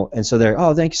 And so they're,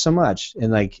 oh, thank you so much,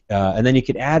 and and then you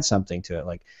could add something to it,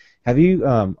 like, have you,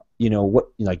 what,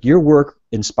 like, your work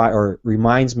or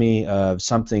reminds me of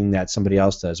something that somebody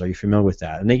else does. Are you familiar with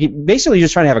that? And basically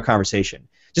just trying to have a conversation.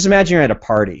 Just imagine you're at a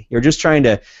party. You're just trying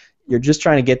to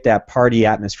get that party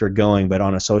atmosphere going, but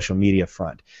on a social media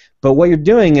front. But what you're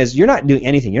doing is you're not doing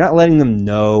anything. You're not letting them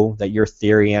know that you're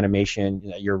Theory Animation,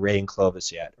 that you're Ray and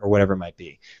Clovis yet, or whatever it might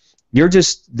be. You're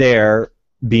just there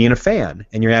being a fan,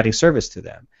 and you're adding service to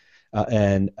them.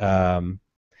 And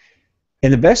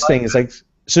the best thing is, like,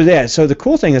 so the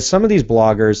cool thing is some of these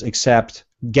bloggers accept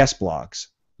guest blogs,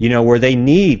 where they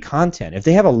need content. If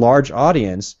they have a large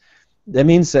audience, that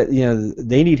means that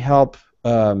they need help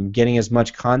getting as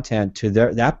much content to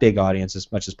that big audience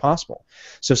as much as possible.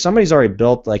 So if somebody's already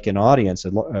built like an audience,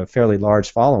 a fairly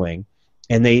large following,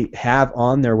 and they have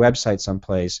on their website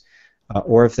someplace,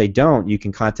 or if they don't, you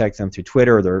can contact them through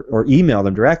Twitter or email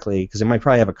them directly, because they might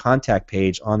probably have a contact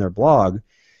page on their blog,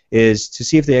 is to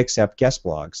see if they accept guest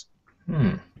blogs.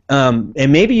 And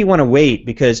maybe you want to wait,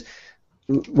 because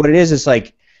what it is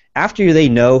like, after they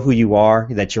know who you are,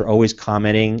 that you're always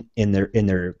commenting in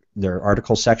their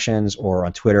article sections or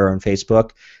on Twitter or on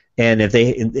Facebook, and if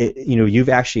you've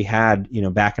actually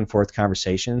had back and forth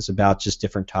conversations about just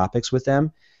different topics with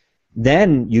them,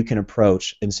 then you can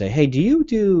approach and say, hey, do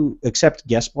you accept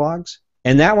guest blogs?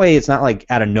 And that way it's not like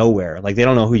out of nowhere, like they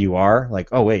don't know who you are, like,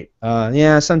 oh wait,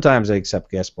 yeah, sometimes I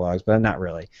accept guest blogs, but not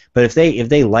really. But if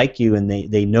they like you and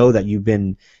they know that you've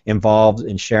been involved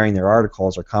in sharing their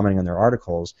articles or commenting on their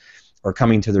articles or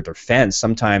coming to their defense,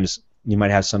 sometimes you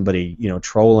might have somebody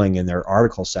trolling in their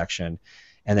article section,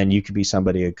 and then you could be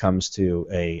somebody who comes to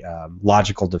a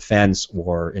logical defense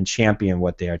and champion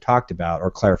what they are talked about, or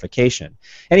clarification.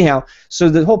 Anyhow, so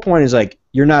the whole point is, like,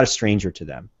 you're not a stranger to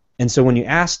them. And so when you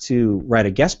ask to write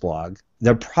a guest blog,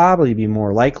 they'll probably be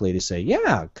more likely to say,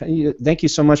 yeah, thank you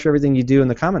so much for everything you do in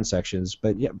the comment sections,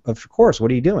 but yeah, of course, what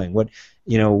are you doing? What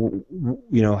what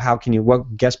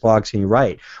guest blogs can you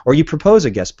write? Or you propose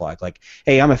a guest blog, like,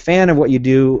 hey, I'm a fan of what you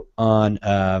do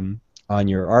on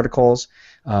your articles.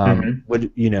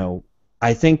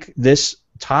 I think this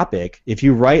topic, if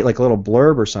you write like a little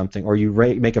blurb or something, or you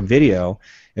make a video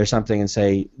or something and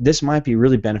say, this might be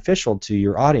really beneficial to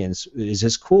your audience, is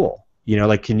this cool?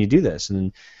 Like, can you do this?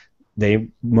 And they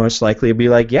most likely will be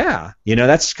like, yeah.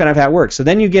 That's kind of how it works. So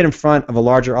then you get in front of a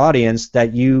larger audience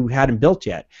that you hadn't built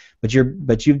yet, but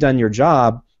you've done your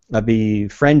job of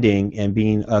befriending and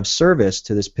being of service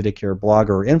to this particular blogger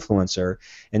or influencer,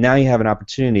 and now you have an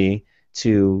opportunity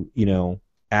to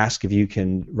ask if you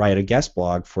can write a guest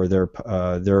blog for their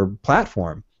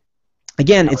platform.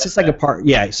 Again, it's just like a party.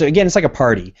 Yeah. So again, it's like a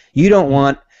party. You don't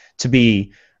want to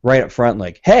be right up front,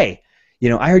 like, hey,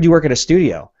 I heard you work at a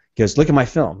studio. He goes, look at my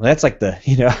film. That's like the,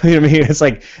 you know what I mean? It's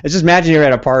like, just imagine you're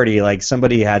at a party, like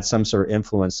somebody had some sort of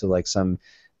influence to like some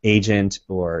agent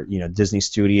or Disney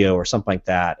studio or something like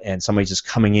that, and somebody's just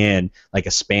coming in like a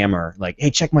spammer, like, hey,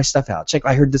 check my stuff out.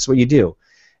 I heard this is what you do.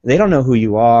 They don't know who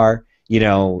you are.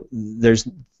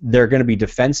 They're going to be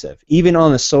defensive, even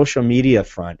on the social media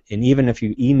front, and even if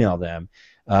you email them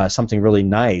something really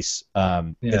nice,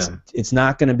 it's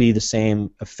not going to be the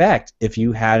same effect if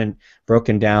you hadn't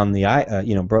broken down the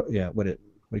what do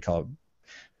you call it?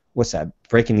 What's that?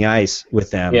 Breaking the ice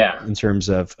with them in terms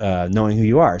of knowing who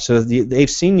you are. So they've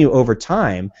seen you over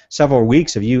time, several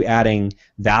weeks of you adding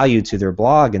value to their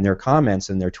blog and their comments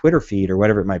and their Twitter feed or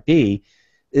whatever it might be.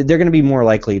 They're going to be more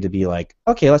likely to be like,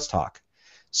 okay, let's talk.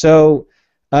 So,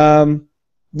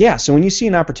 so when you see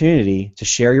an opportunity to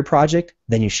share your project,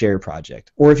 then you share your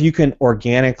project. Or if you can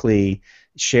organically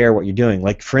share what you're doing.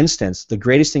 Like, for instance, the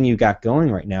greatest thing you got going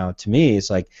right now to me is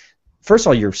like, first of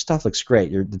all, your stuff looks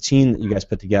great. The team that you guys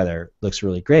put together looks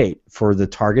really great for the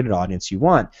targeted audience you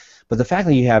want. But the fact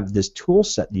that you have this tool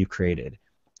set that you created,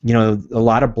 a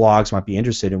lot of blogs might be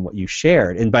interested in what you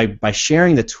shared. And by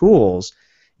sharing the tools,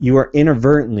 you are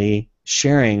inadvertently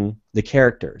sharing the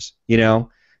characters,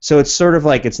 So it's sort of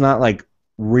like, it's not like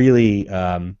really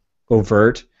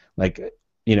overt, like,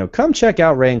 come check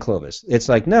out Ray and Clovis. It's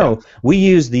like, no, we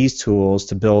use these tools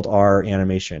to build our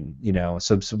animation,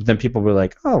 So then people were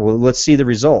like, oh, well, let's see the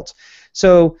results.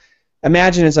 So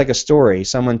imagine it's like a story.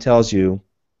 Someone tells you,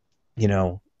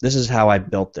 this is how I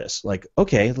built this. Like,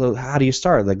 okay, well, how do you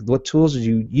start? Like, what tools did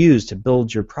you use to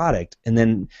build your product? And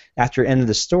then after the end of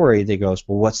the story, they goes,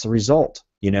 well, what's the result?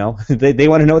 They want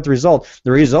to know what the result.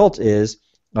 The result is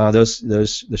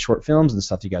the short films and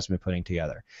stuff you guys have been putting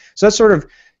together. So that's sort of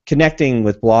connecting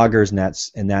with bloggers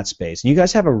in that space. And you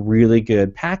guys have a really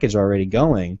good package already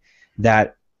going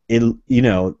that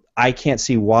I can't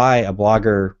see why a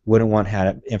blogger wouldn't want to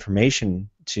have information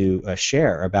to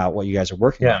share about what you guys are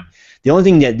working Yeah. on. The only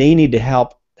thing that they need to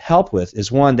help with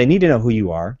is, one, they need to know who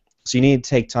you are. So you need to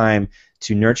take time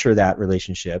to nurture that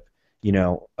relationship.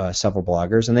 Several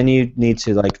bloggers, and then you need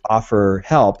to like offer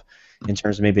help in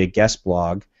terms of maybe a guest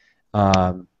blog,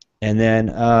 and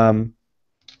then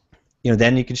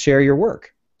you can share your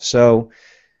work. So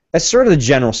that's sort of the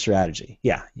general strategy.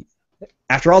 Yeah.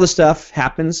 After all this stuff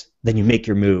happens, then you make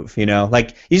your move.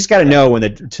 Like you just got to know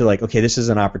when to like, okay, this is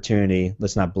an opportunity.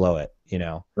 Let's not blow it.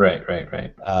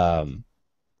 Right.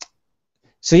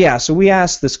 So we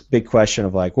asked this big question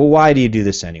of like, well, why do you do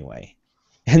this anyway?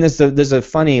 And there's a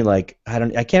funny, like,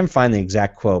 I can't find the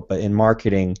exact quote, but in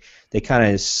marketing they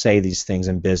kind of say these things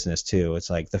in business too. It's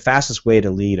like the fastest way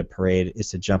to lead a parade is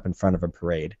to jump in front of a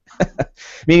parade.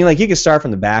 Meaning, like, you can start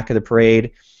from the back of the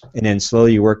parade and then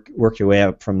slowly you work your way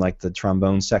up from like the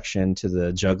trombone section to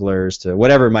the jugglers to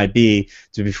whatever it might be,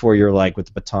 to before you're like with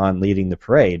the baton leading the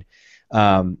parade.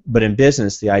 But in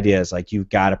business, the idea is like you've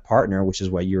got a partner, which is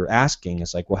what you're asking.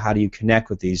 It's like, well, how do you connect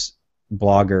with these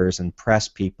bloggers and press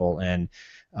people and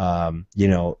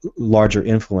larger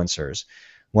influencers?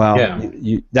 Well,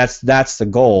 that's the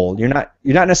goal. You're not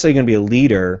necessarily going to be a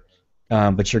leader,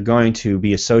 but you're going to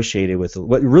be associated with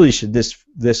what really should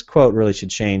this quote really should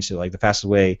change to like the fastest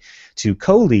way to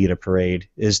co-lead a parade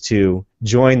is to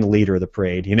join the leader of the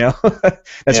parade.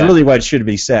 That's really what should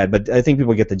be said. But I think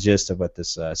people get the gist of what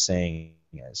this saying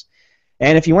is.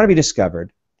 And if you want to be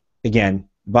discovered, again,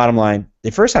 bottom line,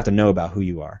 they first have to know about who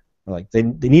you are. Like they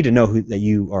need to know that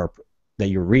you are, that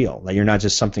you're real, that you're not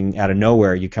just something out of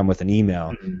nowhere. You come with an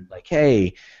email like,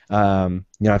 hey,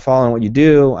 I follow what you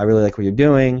do. I really like what you're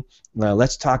doing.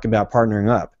 Let's talk about partnering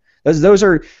up.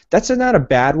 That's not a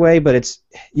bad way, but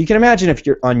you can imagine if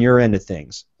you're on your end of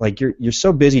things, like you're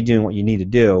so busy doing what you need to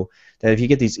do that if you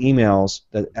get these emails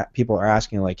that people are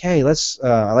asking like, hey,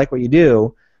 I like what you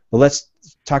do, well, let's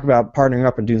talk about partnering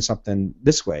up and doing something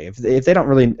this way. If I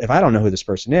don't know who this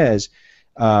person is,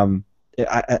 I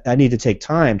need to take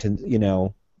time to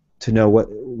know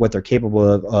what they're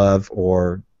capable of,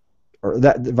 or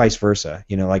that vice versa.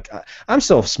 Like I'm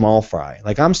still a small fry.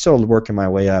 Like I'm still working my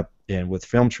way up with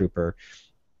Film Trooper,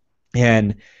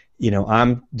 and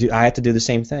I have to do the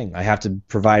same thing. I have to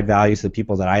provide value to the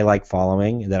people that I like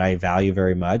following, that I value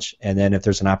very much, and then if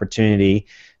there's an opportunity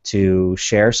to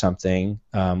share something,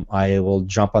 I will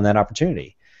jump on that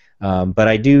opportunity. But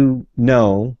I do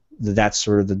know that's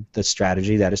sort of the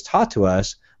strategy that is taught to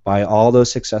us by all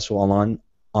those successful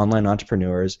online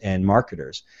entrepreneurs and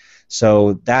marketers.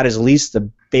 So that is at least the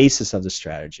basis of the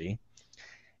strategy.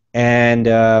 And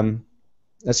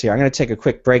let's see, I'm going to take a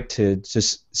quick break to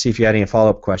just see if you had any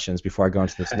follow-up questions before I go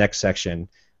into this next section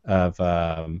of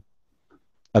the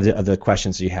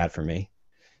questions that you had for me.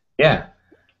 Yeah.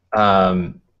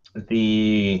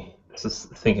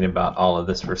 Just thinking about all of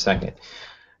this for a second.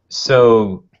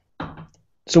 So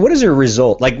what is your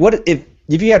result? Like, what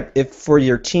if for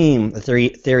your team,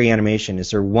 Theory Animation,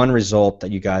 is there one result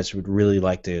that you guys would really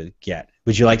like to get?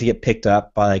 Would you like to get picked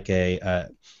up by like a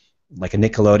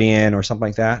Nickelodeon or something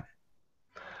like that?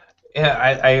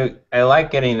 Yeah, I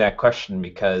like getting that question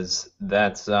because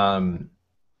that's the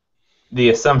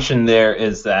assumption there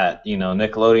is that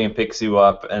Nickelodeon picks you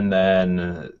up and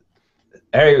then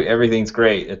everything's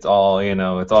great. It's all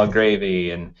it's all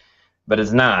gravy, but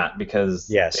it's not, because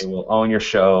they will own your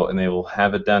show and they will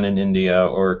have it done in India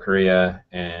or Korea,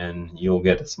 and you'll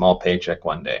get a small paycheck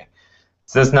one day.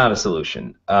 So that's not a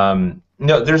solution. No,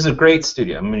 there's a great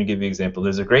studio. I'm going to give you an example.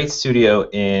 There's a great studio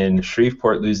in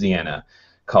Shreveport, Louisiana,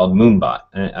 called Moonbot,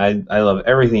 and I love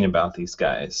everything about these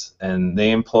guys. And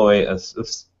they employ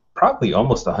probably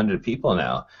almost 100 people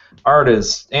now,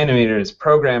 artists, animators,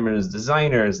 programmers,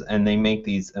 designers, and they make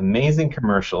these amazing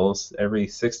commercials every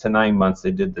 6 to 9 months.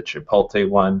 They did the Chipotle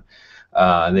one.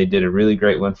 They did a really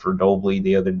great one for Dolby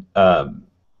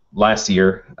last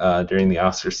year during the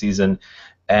Oscar season.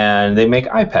 And they make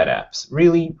iPad apps,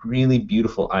 really, really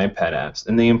beautiful iPad apps.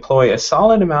 And they employ a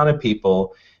solid amount of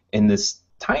people in this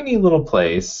tiny little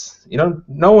place.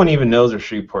 No one even knows where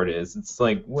Shreveport is. It's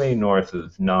like way north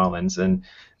of Nolens, and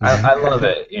I love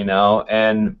it,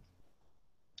 and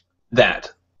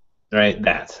that's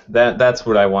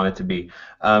what I want it to be.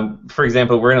 For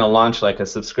example, we're going to launch like a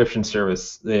subscription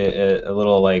service, a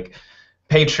little like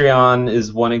Patreon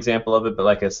is one example of it, but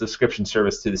like a subscription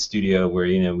service to the studio where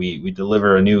we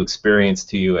deliver a new experience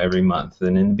to you every month.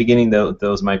 And in the beginning,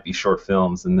 those might be short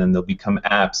films, and then they'll become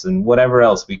apps and whatever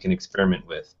else we can experiment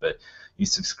with. But you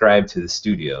subscribe to the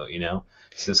studio,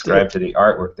 subscribe to the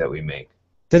artwork that we make.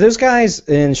 Do those guys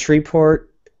in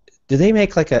Shreveport, do they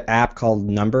make like an app called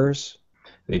Numbers?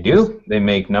 They do. They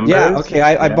make Yeah, numbers. okay.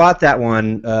 I Yeah. bought that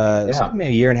one Yeah.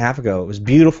 maybe a year and a half ago. It was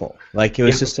beautiful. Like it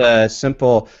was Yeah. just a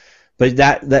simple, but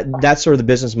that's sort of the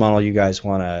business model you guys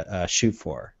want to shoot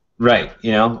for. Right.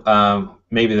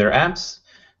 Maybe they're apps,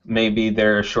 maybe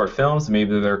they're short films,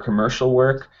 maybe they're commercial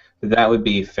work. That would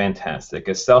be fantastic.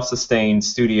 A self-sustained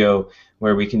studio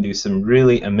where we can do some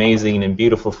really amazing and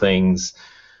beautiful things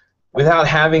without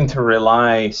having to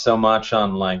rely so much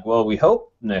on like, well, we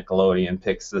hope Nickelodeon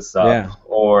picks this up, Yeah.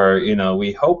 or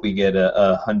we hope we get a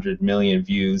 100 million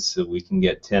views so we can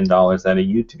get $10 out of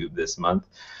YouTube this month.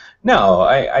 No,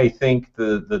 I think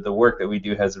the work that we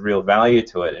do has a real value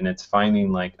to it, and it's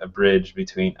finding like a bridge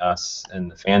between us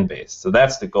and the fan base. So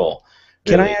that's the goal,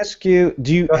 Can I really. ask you,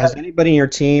 Go has ahead. anybody in your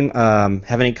team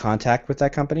have any contact with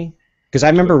that company? Because I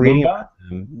remember With reading Moonbot? about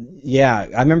them. Yeah,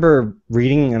 I remember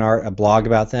reading a blog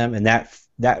about them, and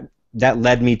that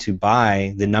led me to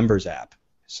buy the Numbers app.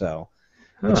 So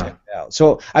I Huh. checked it out.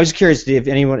 So I was curious if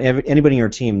anybody in your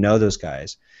team know those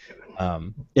guys.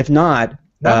 If not, Not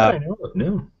that I know of,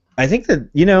 no. I think that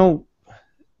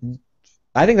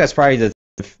I think that's probably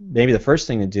maybe the first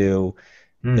thing to do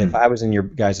if Hmm. I was in your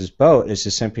guys' boat is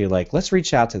just simply like let's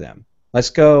reach out to them. Let's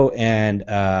go and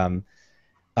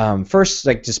first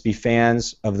like just be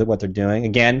fans of what they're doing.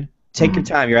 Again, take your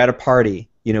Hmm. time. You're at a party.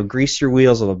 Grease your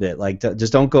wheels a little bit. Like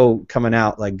just don't go coming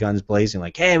out like guns blazing.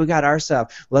 Like hey, we got our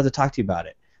stuff. We'll have to talk to you about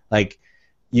it. Like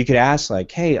you could ask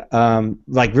like hey,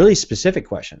 like really specific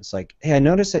questions. Like hey, I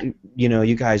noticed that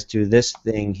you guys do this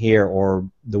thing here or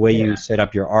the way you Yeah. set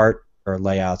up your art or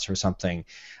layouts or something.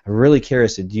 I'm really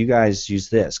curious. Do you guys use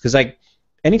this? Because like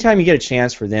anytime you get a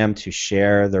chance for them to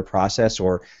share their process,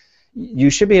 or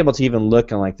you should be able to even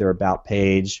look on like their about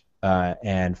page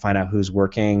and find out who's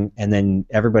working, and then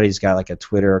everybody's got like a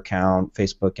Twitter account,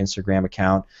 Facebook, Instagram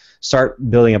account. Start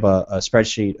building up a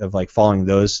spreadsheet of like following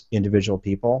those individual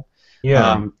people.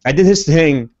 Yeah. I did this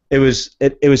thing. It was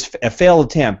a failed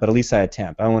attempt, but at least I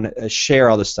attempt. I want to share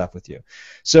all this stuff with you.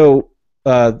 So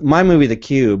my movie, The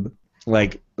Cube,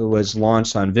 like was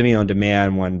launched on Vimeo on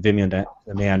Demand when Vimeo on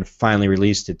Demand finally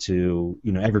released it to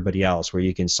everybody else, where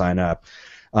you can sign up.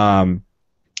 Um,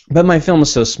 but my film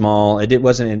was so small, it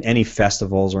wasn't in any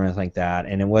festivals or anything like that,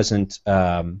 and it wasn't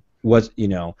I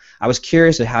was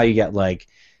curious at how you get like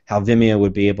how Vimeo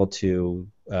would be able to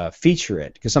feature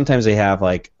it, because sometimes they have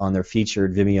like on their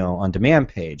featured Vimeo on Demand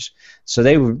page. So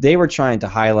they were trying to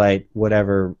highlight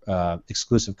whatever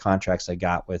exclusive contracts they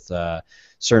got with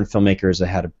certain filmmakers that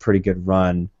had a pretty good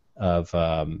run of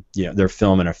their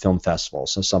film in a film festival,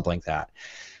 so something like that.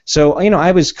 So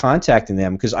I was contacting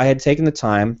them because I had taken the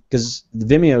time, because the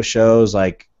Vimeo shows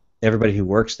like everybody who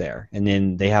works there, and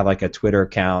then they have like a Twitter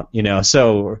account,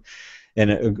 so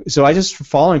I just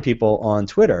following people on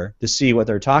Twitter to see what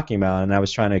they're talking about, and I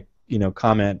was trying to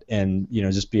comment and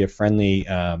just be a friendly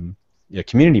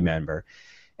community member.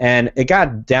 And it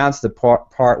got down to the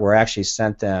part where I actually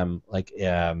sent them like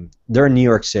they're in New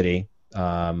York City.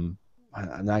 I'm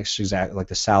not sure exactly like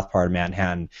the south part of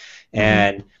Manhattan, Hmm.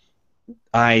 and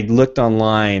I looked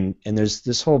online, and there's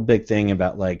this whole big thing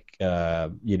about like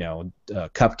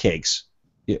cupcakes.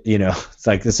 It's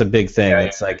like it's a big thing. Yeah,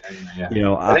 It's like yeah.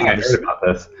 I think I heard obviously, about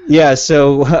this. yeah.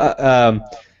 So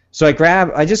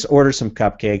I just ordered some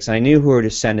cupcakes, and I knew who to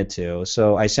send it to.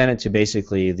 So I sent it to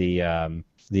basically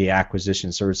the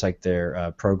acquisition service, like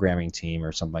their programming team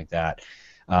or something like that.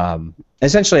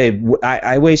 Essentially,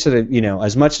 I wasted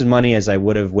as much money as I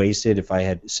would have wasted if I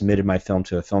had submitted my film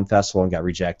to a film festival and got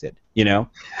rejected. So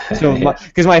Yeah.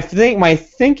 because my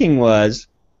thinking was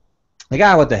like,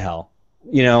 what the hell,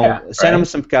 Yeah. send them Right.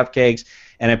 some cupcakes,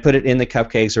 and I put it in the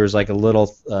cupcakes. There was like a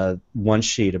little one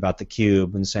sheet about the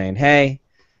cube and saying, hey,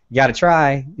 you got to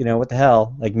try. What the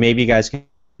hell? Like maybe you guys can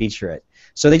feature it.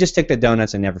 So they just took the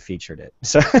donuts and never featured it.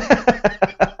 So,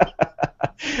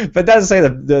 but that's to say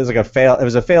that there was like a fail. It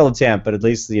was a failed attempt, but at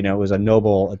least it was a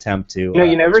noble attempt to.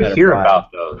 You never Try to hear pry.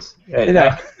 about those. I hate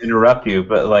to interrupt you,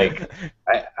 but like,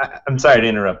 I'm sorry to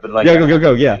interrupt, but like,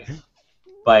 Go. Yeah.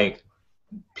 like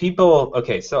people.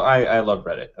 Okay, so I love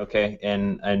Reddit. Okay,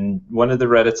 and one of the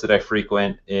Reddits that I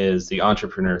frequent is the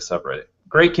entrepreneur subreddit.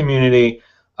 Great community.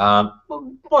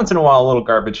 Once in a while, a little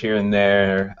garbage here and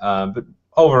there, but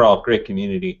overall, great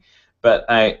community. But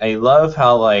I love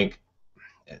how like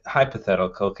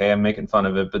hypothetical, okay, I'm making fun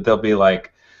of it, but they'll be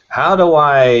like, how do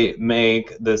I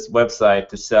make this website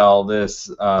to sell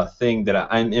this thing that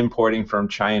I'm importing from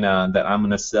China that I'm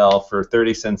going to sell for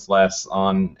 30 cents less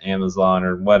on Amazon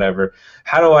or whatever?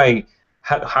 How do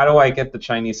I get the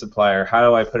Chinese supplier? How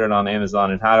do I put it on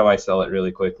Amazon, and how do I sell it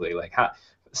really quickly? Like,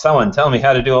 someone tell me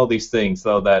how to do all these things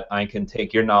so that I can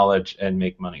take your knowledge and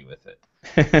make money with it.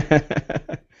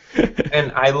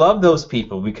 And I love those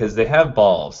people because they have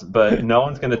balls, but no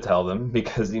one's going to tell them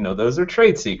because, those are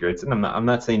trade secrets. And I'm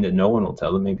not saying that no one will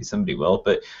tell them, maybe somebody will,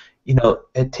 but,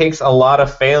 it takes a lot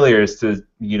of failures to,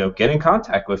 get in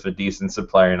contact with a decent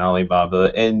supplier in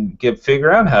Alibaba and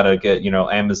figure out how to get,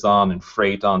 Amazon and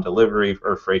freight on delivery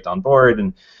or freight on board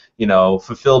and,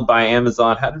 fulfilled by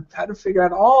Amazon, how to figure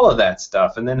out all of that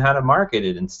stuff and then how to market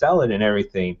it and sell it and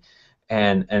everything.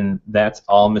 And that's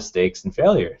all mistakes and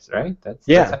failures, right? That's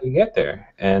Yeah. how you get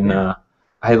there. And Yeah.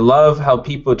 I love how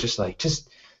people just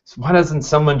why doesn't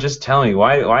someone just tell me?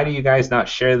 Why do you guys not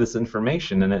share this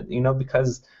information? And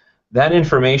because that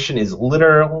information is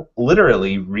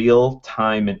literally real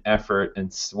time and effort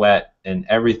and sweat and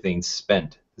everything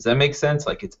spent. Does that make sense?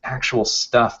 Like it's actual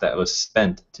stuff that was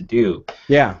spent to do.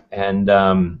 Yeah. And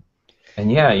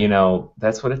yeah,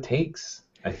 that's what it takes,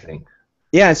 I think.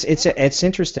 Yeah, it's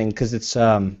interesting because it's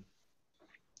yeah,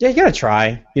 you gotta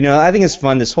try. I think it's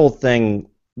fun. This whole thing,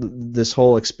 this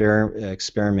whole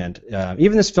experiment.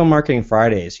 Even this Film Marketing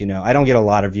Fridays. I don't get a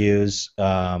lot of views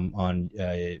on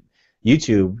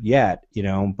YouTube yet.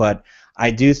 But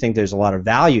I do think there's a lot of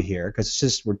value here because it's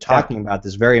just we're talking about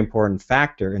this very important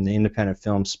factor in the independent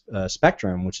film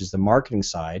spectrum, which is the marketing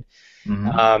side.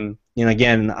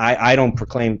 Again, I don't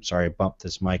proclaim. Sorry, I bumped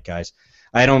this mic, guys.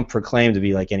 I don't proclaim to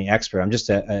be like any expert. I'm just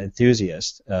an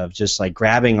enthusiast of just like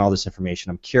grabbing all this information.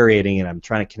 I'm curating it. I'm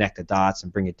trying to connect the dots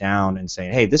and bring it down and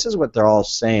saying, hey, this is what they're all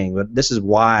saying, but this is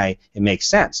why it makes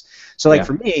sense. So like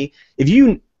for me,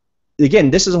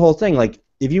 again, this is the whole thing. Like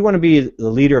if you want to be the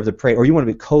leader of the parade, or you want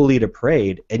to be co-lead a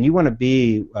parade, and you want to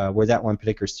be where that one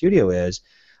particular studio is,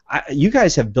 you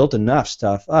guys have built enough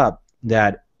stuff up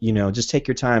that just take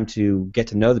your time to get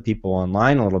to know the people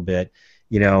online a little bit.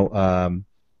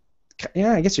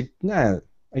 Yeah, I guess you're kind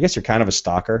of a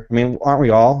stalker. I mean, aren't we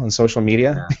all on social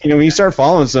media? Yeah. When you start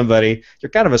following somebody,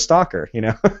 you're kind of a stalker.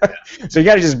 So you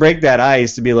got to just break that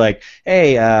ice to be like,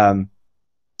 hey,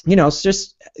 it's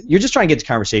just you're just trying to get the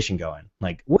conversation going.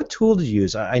 Like, what tool did you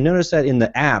use? I noticed that in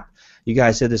the app, you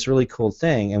guys did this really cool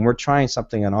thing, and we're trying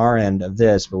something on our end of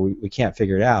this, but we can't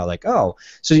figure it out. Like, oh,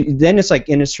 so then it's like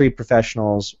industry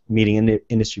professionals meeting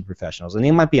industry professionals, and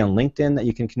they might be on LinkedIn that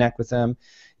you can connect with them.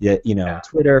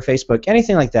 Twitter, Facebook,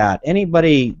 anything like that.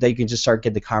 Anybody that you can just start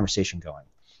get the conversation going.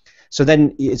 So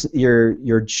then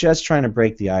you're just trying to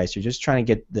break the ice. You're just trying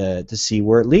to get to see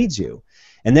where it leads you.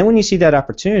 And then when you see that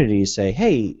opportunity, you say,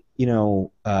 hey,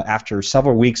 after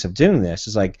several weeks of doing this,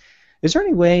 it's like, is there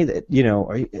any way that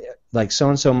are you, like so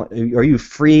and so? Are you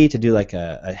free to do like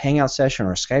a Hangout session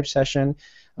or a Skype session?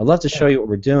 I'd love to show you what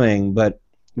we're doing, but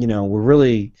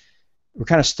we're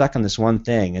kind of stuck on this one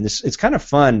thing, and it's kind of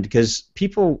fun because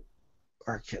people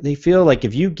they feel like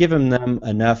if you give them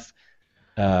enough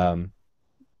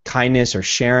kindness or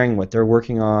sharing what they're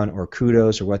working on or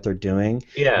kudos or what they're doing,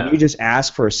 and you just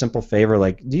ask for a simple favor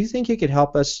like, do you think you could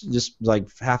help us just like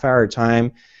half hour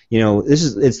time?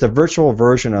 It's the virtual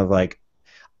version of like,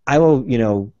 I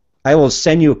will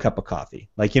send you a cup of coffee.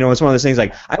 Like, it's one of those things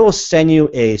like, I will send you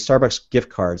a Starbucks gift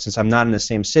card since I'm not in the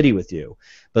same city with you.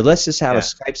 But let's just have a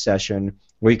Skype session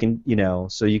where you can,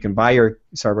 so you can buy your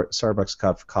Starbucks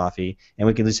cup of coffee and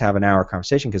we can just have an hour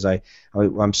conversation because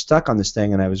I'm stuck on this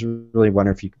thing and I was really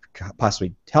wondering if you could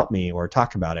possibly help me or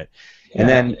talk about it. And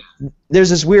then there's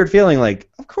this weird feeling like,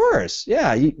 of course,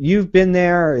 yeah, you've been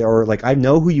there, or like I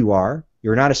know who you are.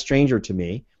 You're not a stranger to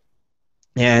me.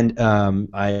 And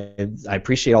I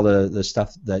appreciate all the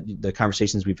stuff the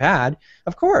conversations we've had.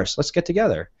 Of course, let's get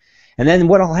together. And then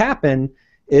what'll happen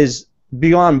is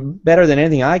beyond better than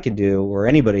anything I can do or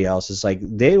anybody else is like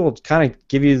they will kind of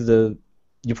give you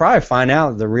you probably find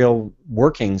out the real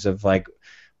workings of like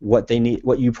what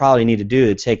you probably need to do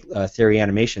to take theory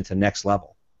animation to the next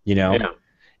level.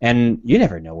 And you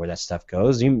never know where that stuff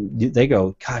goes. They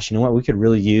go, gosh, you know what? We could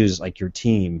really use like your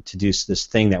team to do this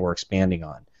thing that we're expanding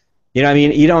on. I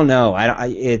mean, you don't know.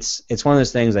 It's one of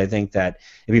those things. I think that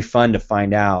it'd be fun to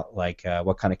find out, like,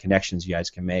 what kind of connections you guys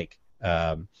can make.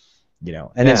 And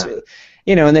it's,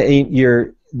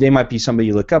 and they might be somebody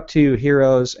you look up to,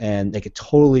 heroes, and they could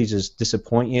totally just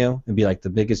disappoint you and be like the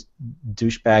biggest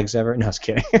douchebags ever. No, I was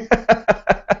kidding.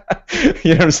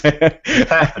 You know what I'm saying?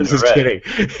 I'm just kidding.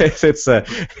 It's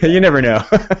you never know.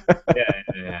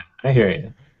 Yeah. I hear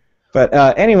you. But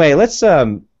anyway, let's.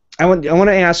 I want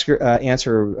to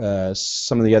answer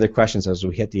some of the other questions as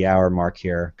we hit the hour mark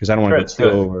here because I don't want to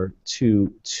go over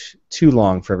too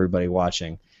long for everybody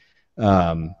watching.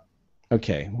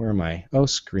 Okay, where am I? Oh,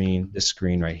 screen. This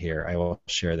screen right here. I will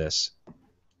share this.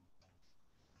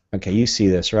 Okay, you see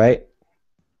this, right?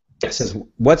 It says,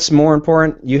 what's more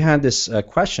important? You had this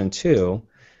question too,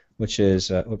 which is,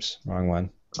 oops, wrong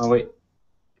one. Oh, wait.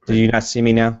 Did you not see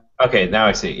me now? Okay, now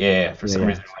I see. Yeah, yeah. For Yeah, some yeah.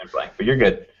 reason I went blank, but you're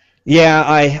good. Yeah,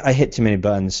 I hit too many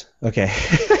buttons. Okay.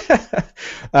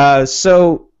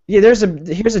 So yeah, here's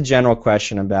a general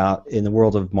question about in the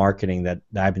world of marketing that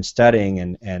I've been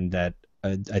studying and that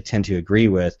I tend to agree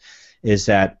with, is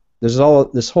that there's all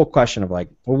this whole question of like,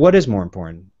 well, what is more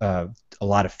important? A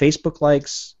lot of Facebook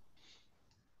likes,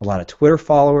 a lot of Twitter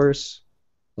followers,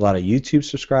 a lot of YouTube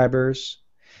subscribers.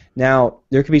 Now,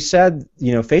 there could be said,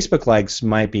 Facebook likes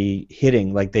might be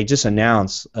hitting, like they just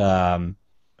announced.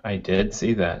 I did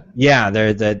see that. Yeah,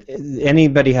 that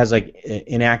anybody has like an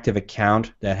inactive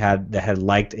account that had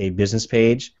liked a business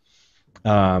page,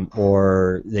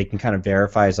 or they can kind of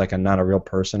verify as like a not a real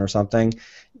person or something.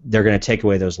 They're going to take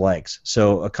away those likes.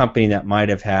 So a company that might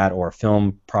have had, or a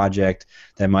film project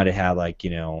that might have had like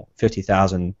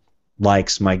 50,000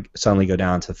 likes might suddenly go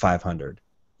down to 500.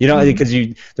 Because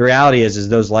the reality is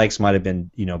those likes might have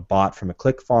been bought from a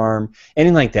click farm,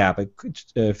 anything like that. But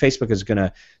Facebook is going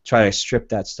to try to strip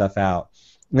that stuff out.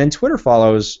 And then Twitter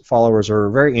followers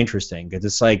are very interesting because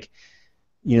it's like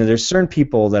there's certain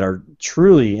people that are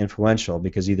truly influential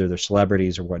because either they're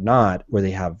celebrities or whatnot, where they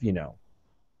have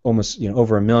almost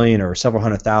over 1 million or several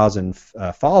 100,000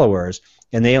 followers,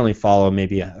 and they only follow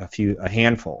maybe a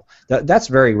handful. That's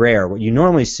very rare. What you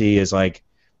normally see is like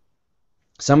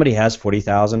somebody has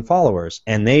 40,000 followers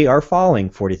and they are following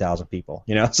 40,000 people,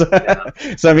 so, Yeah.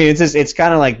 so I mean it's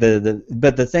kind of like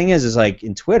but the thing is like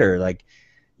in Twitter, like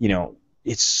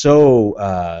it's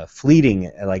so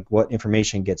fleeting, like what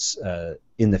information gets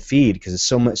in the feed, because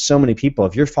it's so many people.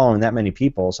 If you're following that many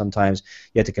people, sometimes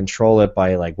you have to control it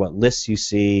by like what lists you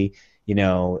see.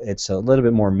 It's a little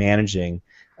bit more managing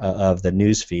of the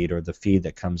news feed or the feed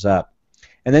that comes up.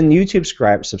 And then YouTube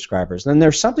subscribers. Then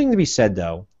there's something to be said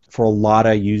though for a lot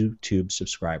of YouTube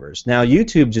subscribers. Now,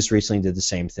 YouTube just recently did the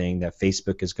same thing that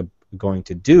Facebook is going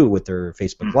to do with their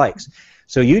Facebook likes.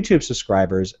 So YouTube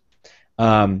subscribers,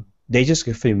 they just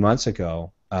a few months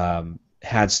ago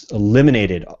had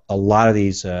eliminated a lot of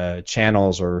these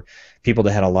channels or people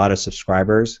that had a lot of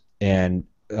subscribers, and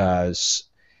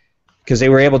because they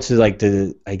were able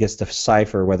to I guess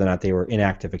decipher whether or not they were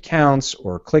inactive accounts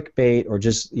or clickbait or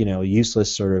just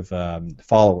useless sort of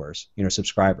followers,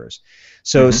 subscribers.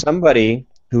 So somebody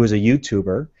who was a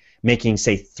YouTuber making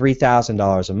say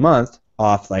 $3,000 a month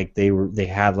off, like they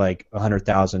had like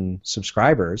 100,000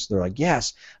 subscribers, they're like,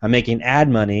 yes, I'm making ad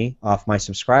money off my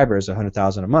subscribers,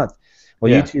 100,000 a month.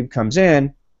 Well, Yeah. YouTube comes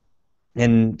in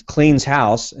and cleans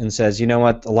house and says, you know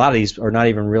what, a lot of these are not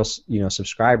even real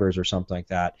subscribers or something like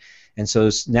that. And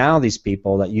so now these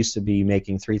people that used to be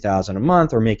making $3,000 a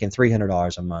month are making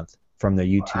 $300 a month from their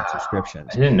YouTube subscriptions.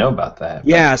 I didn't know about that.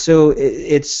 Yeah, so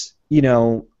it's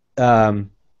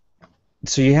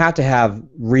so you have to have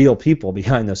real people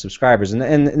behind those subscribers,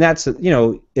 and that's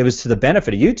it was to the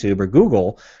benefit of YouTube or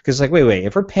Google, because it's like wait,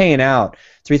 if we're paying out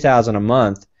 $3,000 a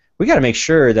month, we got to make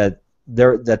sure that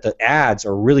the ads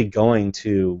are really going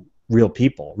to real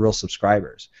people, real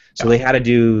subscribers. So they had to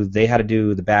do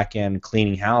the back end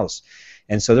cleaning house,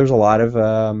 and so there's a lot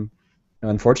of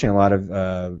unfortunately, a lot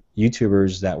of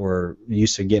YouTubers that were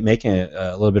used to making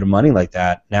a little bit of money like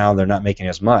that, now they're not making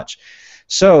as much.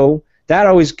 So that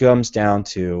always comes down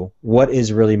to what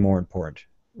is really more important,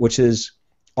 which is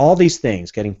all these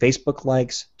things: getting Facebook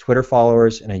likes, Twitter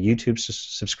followers, and a YouTube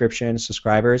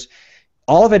subscribers.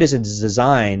 All of it is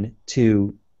designed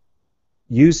to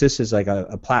use this as like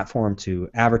a platform to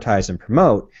advertise and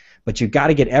promote, but you've got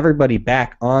to get everybody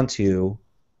back onto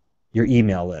your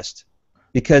email list,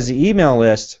 because the email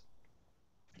list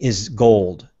is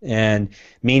gold, and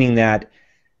meaning that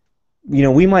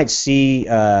we might see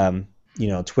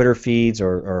Twitter feeds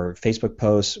or Facebook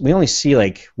posts, we only see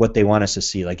like what they want us to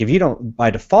see. Like if you don't, by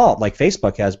default, like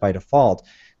Facebook has by default,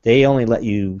 they only let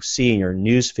you see in your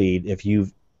news feed if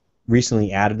you've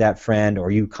recently added that friend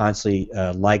or you constantly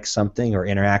like something or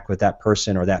interact with that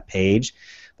person or that page.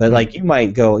 But like you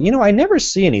might go, I never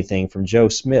see anything from Joe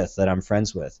Smith that I'm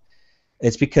friends with.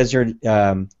 It's because you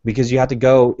have to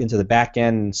go into the back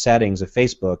end settings of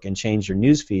Facebook and change your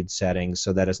newsfeed settings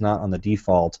so that it's not on the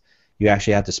default. You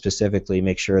actually have to specifically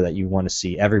make sure that you want to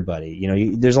see everybody.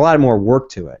 There's a lot more work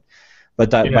to it. But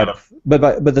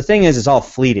the thing is, it's all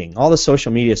fleeting. All the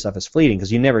social media stuff is fleeting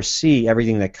because you never see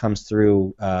everything that comes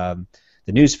through the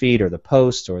newsfeed or the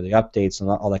posts or the updates and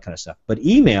all that kind of stuff. But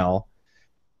email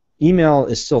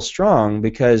is still strong,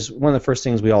 because one of the first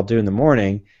things we all do in the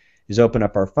morning is open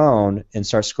up our phone and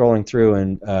start scrolling through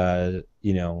and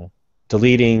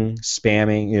deleting,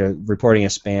 spamming, reporting a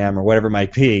spam or whatever it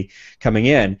might be coming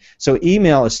in. So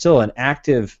email is still an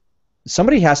active.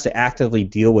 Somebody has to actively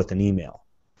deal with an email.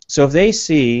 So if they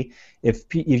see if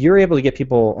you're able to get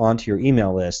people onto your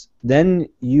email list, then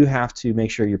you have to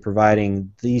make sure you're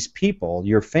providing these people,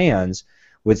 your fans,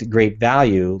 with great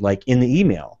value, like in the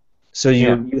email. So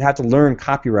you have to learn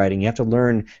copywriting. You have to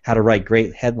learn how to write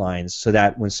great headlines so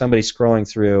that when somebody's scrolling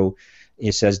through,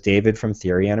 it says David from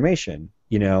Theory Animation,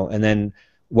 and then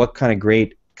what kind of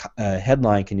great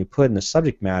headline can you put in the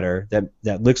subject matter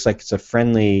that looks like it's a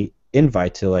friendly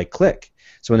invite to like click.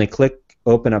 So when they click,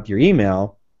 open up your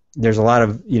email, there's a lot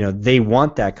of, they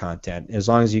want that content as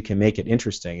long as you can make it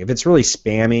interesting. If it's really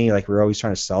spammy, like we're always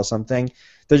trying to sell something,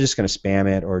 they're just going to spam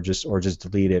it or just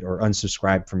delete it or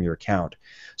unsubscribe from your account.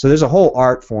 So there's a whole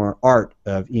art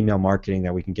of email marketing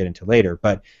that we can get into later.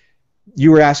 But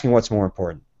you were asking what's more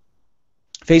important.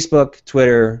 Facebook,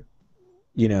 Twitter,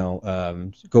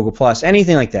 Google Plus,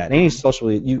 anything like that, any social,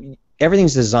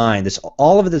 everything's designed.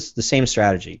 All of this the same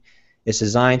strategy. It's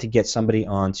designed to get somebody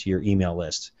onto your email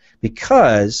list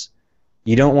because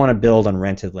you don't want to build on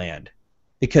rented land.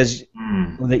 Because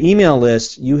with the email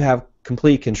list, you have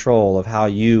complete control of how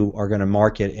you are going to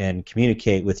market and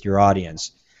communicate with your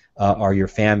audience or your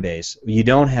fan base. You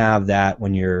don't have that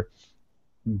when you're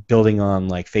building on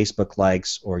like Facebook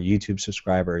likes or YouTube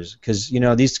subscribers, because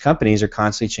these companies are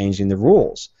constantly changing the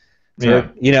rules.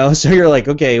 So, so you're like,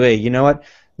 okay, wait, you know what?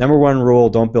 Number one rule: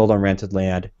 don't build on rented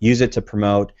land. Use it to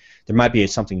promote. There might be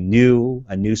something new,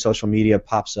 a new social media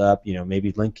pops up.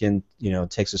 Maybe LinkedIn,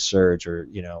 takes a surge, or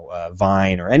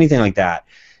Vine, or anything like that.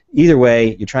 Either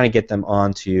way, you're trying to get them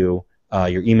onto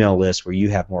your email list where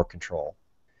you have more control.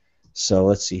 So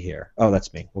let's see here. Oh,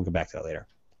 that's me. We'll go back to that later.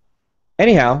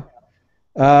 Anyhow.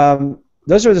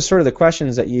 Those are the sort of the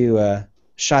questions that you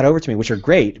shot over to me, which are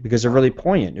great because they're really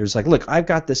poignant. It was like, look, I've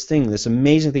got this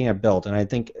amazing thing I built, and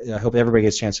I hope everybody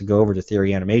gets a chance to go over to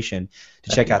Theory Animation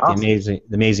to check out the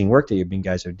amazing work that you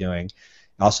guys are doing.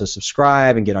 Also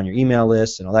subscribe and get on your email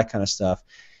list and all that kind of stuff,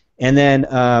 and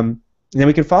then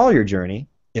we can follow your journey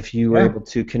if you were able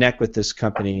to connect with this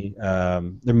company.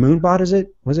 The Moonbot, is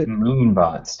it? Was it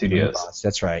Moonbot Studios? Moonbots,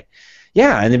 that's right.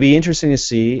 Yeah, and it'd be interesting to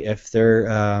see if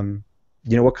they're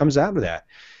what comes out of that.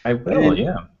 I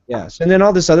will, Yes, and then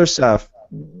all this other stuff,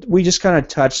 we just kind of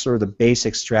touched sort of the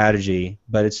basic strategy,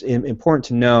 but it's important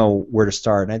to know where to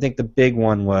start. And I think the big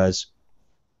one was,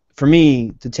 for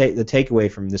me, the takeaway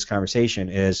from this conversation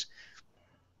is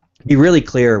be really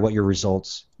clear what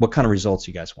kind of results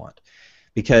you guys want.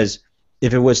 Because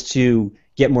if it was to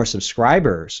get more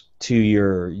subscribers to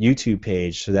your YouTube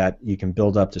page so that you can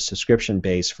build up the subscription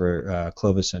base for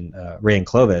Clovis and Ray and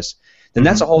Clovis, then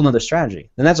that's a whole nother strategy.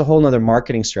 Then that's a whole nother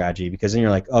marketing strategy, because then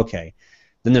you're like, okay,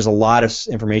 then there's a lot of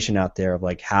information out there of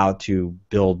like how to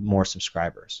build more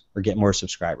subscribers or get more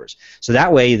subscribers. So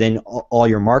that way, then all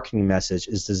your marketing message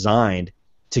is designed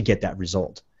to get that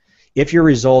result. If you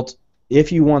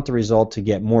want the result to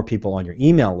get more people on your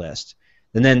email list,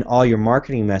 then all your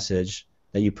marketing message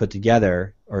that you put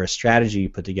together, or a strategy you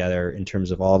put together in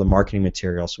terms of all the marketing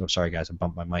materials. I'm sorry, guys, I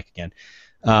bumped my mic again.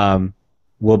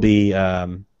 Will be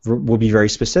very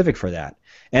specific for that.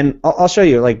 And I'll show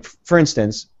you. Like, for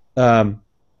instance, one,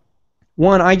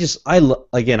 I said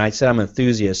I'm an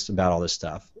enthusiast about all this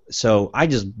stuff, so I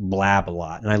just blab a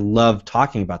lot, and I love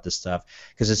talking about this stuff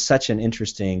because it's such an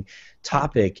interesting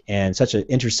topic and such an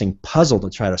interesting puzzle to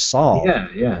try to solve.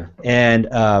 Yeah. And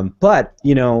but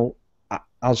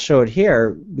I'll show it here,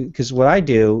 because what I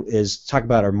do is talk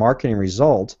about our marketing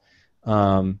result.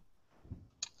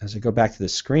 As I go back to the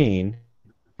screen,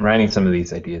 I'm writing some of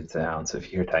these ideas down, so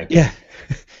if you're typing. Yeah.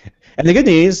 And the good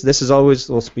news, this is always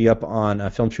will be up on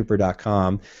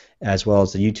filmtrooper.com as well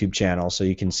as the YouTube channel, so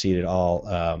you can see it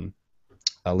all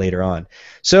later on.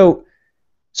 So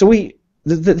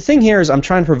the thing here is I'm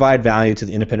trying to provide value to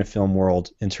the independent film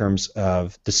world in terms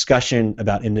of discussion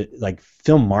about like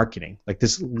film marketing, like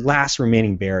this last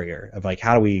remaining barrier of like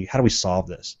how do we solve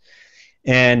this.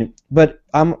 But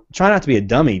I'm trying not to be a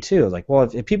dummy too. Like, well,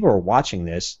 if people are watching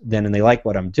this and they like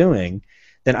what I'm doing,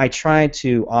 then I try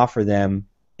to offer them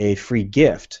a free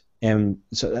gift. And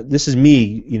so this is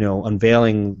me,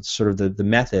 unveiling sort of the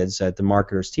methods that the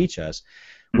marketers teach us,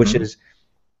 which is,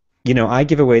 I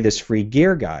give away this free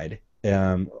gear guide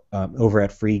over at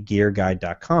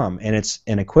freegearguide.com, and it's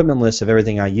an equipment list of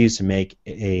everything I use to make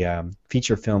a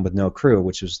feature film with no crew,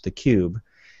 which is the Cube.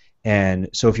 And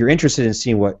so if you're interested in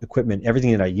seeing what equipment,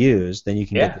 everything that I use, then you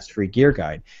can get this free gear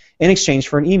guide in exchange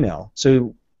for an email.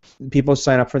 So people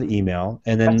sign up for the email,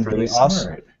 and then really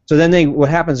smart. So then what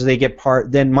happens is they get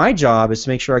then my job is to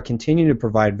make sure I continue to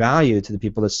provide value to the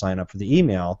people that sign up for the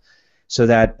email, so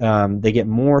that they get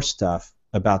more stuff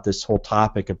about this whole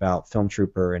topic about Film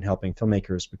Trooper and helping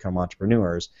filmmakers become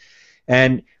entrepreneurs.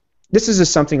 And this is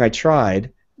just something I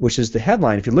tried, which is the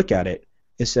headline. If you look at it,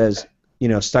 It says,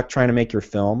 stuck trying to make your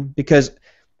film, because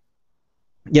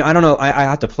I don't know. I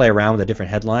have to play around with the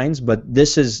different headlines, but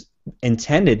this is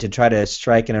intended to try to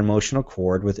strike an emotional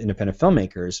chord with independent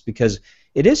filmmakers, because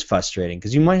it is frustrating,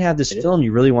 because you might have this film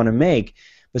you really want to make,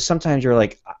 but sometimes you're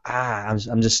like,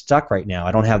 I'm just stuck right now.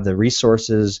 I don't have the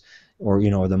resources or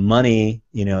or the money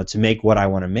to make what I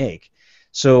want to make.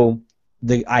 So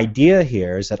the idea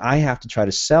here is that I have to try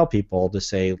to sell people to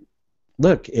say,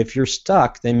 look, if you're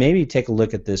stuck, then maybe take a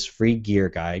look at this free gear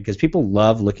guide, because people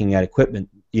love looking at equipment.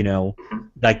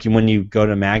 Like when you go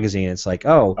to a magazine, it's like,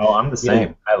 oh, I'm the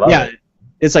same. I love it.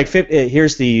 It's like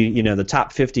here's the the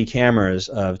top 50 cameras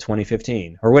of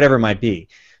 2015 or whatever it might be.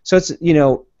 So it's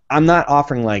I'm not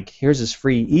offering like, here's this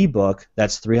free ebook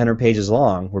that's 300 pages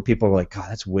long, where people are like, God,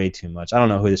 that's way too much. I don't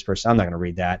know who this person. I'm not going to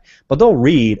read that. But they'll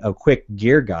read a quick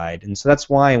gear guide, and so that's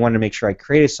why I wanted to make sure I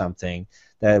created something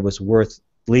that was worth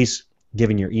at least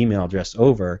giving your email address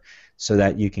over, so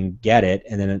that you can get it,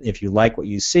 and then if you like what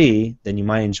you see, then you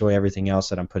might enjoy everything else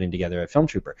that I'm putting together at Film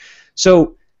Trooper.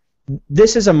 So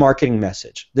this is a marketing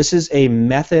message. This is a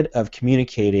method of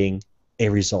communicating a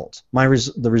result.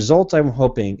 The result I'm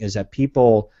hoping is that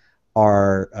people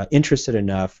are interested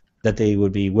enough that they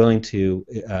would be willing to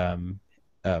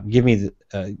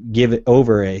give it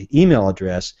over an email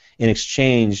address in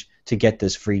exchange to get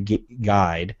this free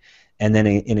guide, and then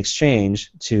in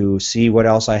exchange to see what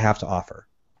else I have to offer.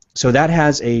 So that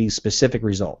has a specific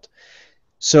result.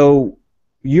 So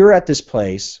you're at this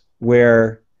place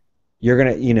where you're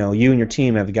gonna, you and your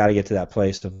team have got to get to that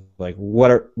place of like,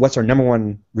 what's our number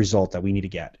one result that we need to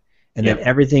get, and then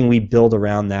everything we build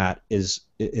around that is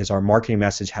our marketing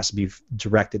message has to be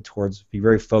directed towards, be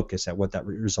very focused at what that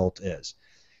result is.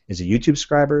 Is it YouTube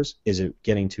subscribers? Is it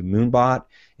getting to Moonbot?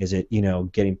 Is it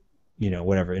getting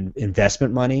whatever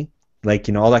investment money, like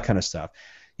all that kind of stuff.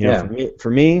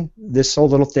 For me, this whole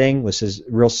little thing was just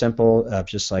real simple.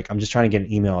 Just like, I'm just trying to get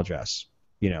an email address.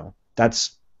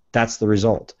 That's the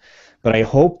result. But I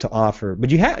hope to offer. But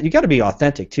you got to be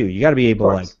authentic too. You got to be able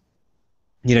to, like,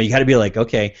 you got to be like,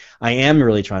 okay, I am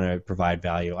really trying to provide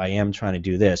value. I am trying to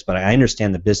do this, but I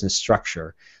understand the business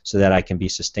structure so that I can be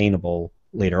sustainable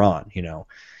later on. Because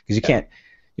you can't.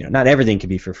 Not everything can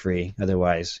be for free.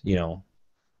 Otherwise, we'd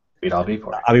all be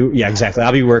poor. Exactly.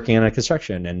 I'll be working in a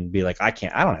construction and be like, I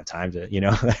don't have time to,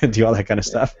 do all that kind of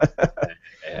stuff.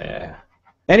 Yeah.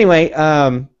 Anyway,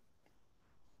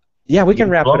 we can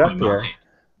wrap it up here.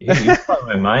 You blow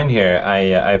my mind here.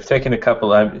 I've taken a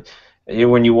couple.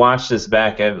 When you watch this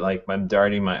back, I'm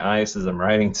darting my eyes as I'm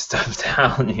writing stuff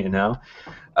down.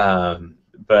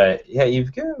 But yeah,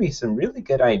 you've given me some really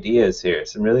good ideas here,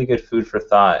 some really good food for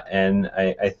thought, and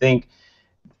I think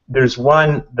there's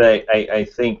one that I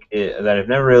think that I've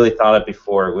never really thought of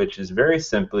before, which is very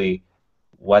simply,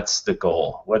 what's the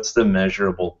goal? What's the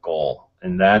measurable goal?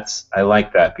 And I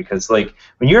like that, because like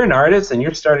when you're an artist and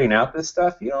you're starting out this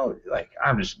stuff, like,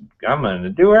 I'm gonna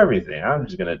do everything. I'm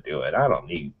just gonna do it. I don't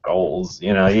need goals.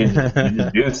 You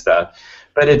just do stuff.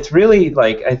 But it's really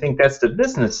like, I think that's the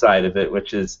business side of it,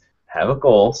 which is have a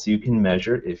goal so you can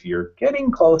measure if you're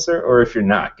getting closer or if you're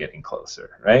not getting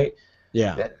closer, right?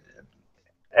 Yeah.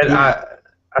 And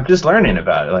I'm just learning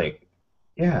about it. Like,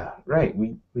 yeah, right.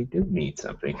 We do need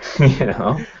something,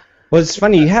 Well, it's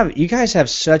funny. You guys have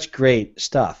such great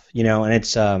stuff, and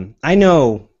it's I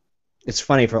know it's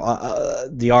funny for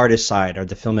the artist side or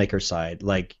the filmmaker side,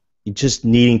 like, you just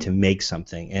needing to make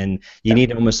something, and you need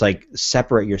to almost like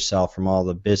separate yourself from all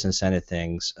the business end of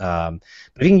things. But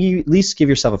I think you at least give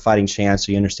yourself a fighting chance,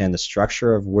 so you understand the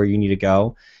structure of where you need to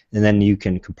go, and then you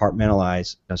can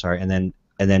compartmentalize. And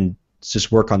then just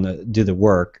do the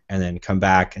work, and then come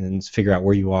back and then figure out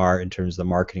where you are in terms of the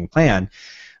marketing plan.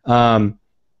 I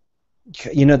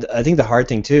think the hard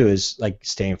thing too is like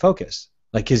staying focused.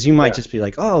 Like, because you might just be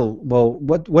like, oh, well,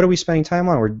 what are we spending time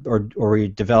on? Or are we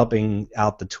developing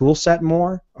out the tool set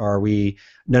more? Or are we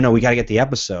no, we got to get the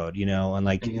episode, and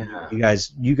like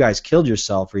you guys killed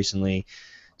yourself recently,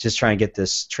 just trying to get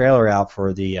this trailer out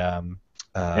for the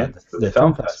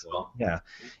film festival. Yeah,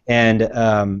 and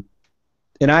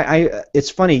I it's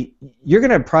funny, you're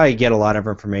gonna probably get a lot of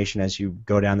information as you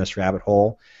go down this rabbit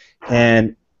hole,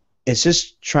 and it's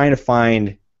just you're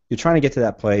trying to get to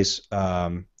that place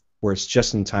where it's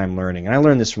just-in-time learning. And I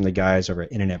learned this from the guys over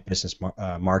at Internet Business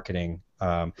Marketing.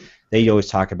 They always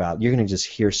talk about, you're going to just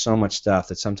hear so much stuff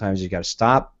that sometimes you got to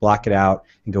stop, block it out,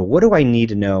 and go, what do I need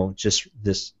to know just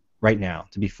this right now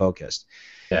to be focused?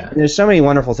 Yeah. And there's so many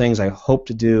wonderful things I hope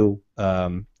to do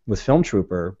with Film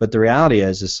Trooper, but the reality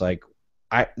is, it's like,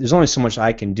 there's only so much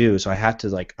I can do, so I have to,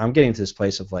 like, I'm getting to this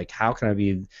place of, like, how can I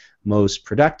be most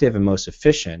productive and most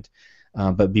efficient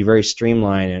but be very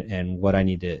streamlined and what I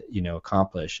need to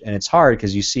accomplish. And it's hard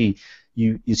because you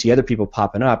see other people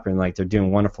popping up and like they're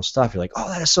doing wonderful stuff. You're like, oh,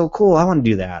 that is so cool. I want to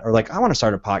do that. Or like, I want to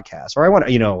start a podcast. Or I want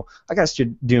to, I got to start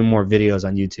doing more videos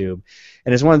on YouTube.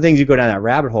 And it's one of the things you go down that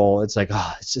rabbit hole. It's like,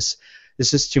 oh, it's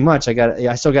just too much.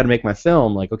 I still got to make my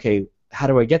film. Like, okay, how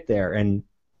do I get there? And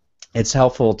it's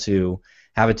helpful to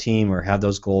have a team or have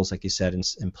those goals, like you said,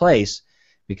 in place,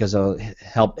 because it'll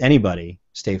help anybody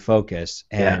stay focused.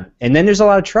 And then there's a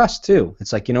lot of trust too.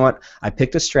 It's like, you know what? I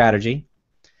picked a strategy.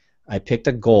 I picked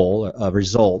a goal, a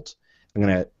result. I'm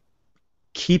going to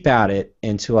keep at it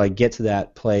until I get to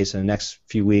that place in the next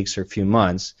few weeks or few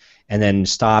months, and then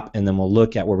stop, and then we'll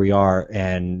look at where we are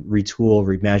and retool,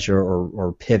 remeasure,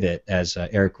 or pivot, as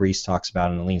Eric Ries talks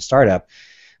about in the Lean Startup.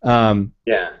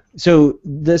 So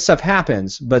this stuff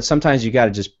happens, but sometimes you got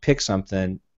to just pick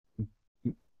something,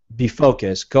 be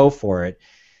focused, go for it,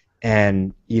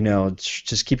 and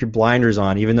just keep your blinders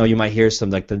on. Even though you might hear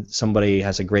somebody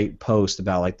has a great post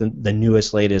about like the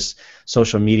newest, latest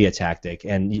social media tactic,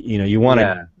 and you want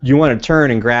to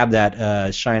turn and grab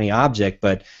that shiny object,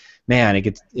 but man,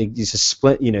 it's a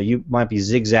split. You might be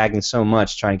zigzagging so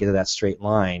much trying to get to that straight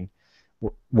line,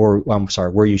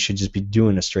 where you should just be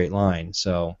doing a straight line.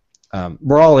 So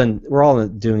we're all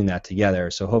doing that together.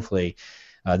 So hopefully,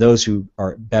 those who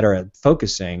are better at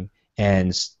focusing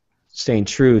and staying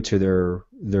true to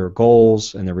their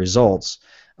goals and their results,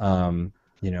 hopefully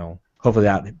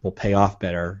that will pay off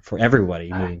better for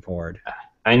everybody moving forward.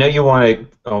 I know you want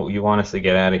us to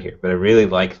get out of here, but I really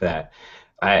like that.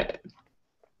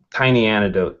 Tiny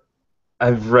anecdote.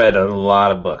 I've read a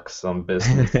lot of books on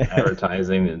business and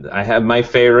advertising, and I have my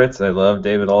favorites. I love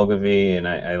David Ogilvy, and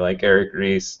I like Eric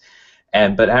Ries,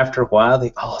 but after a while,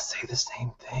 they all say the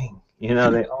same thing.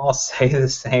 They all say the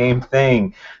same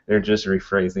thing. They're just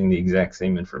rephrasing the exact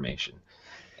same information,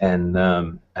 and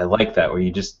I like that, where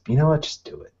you just, just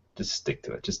do it, just stick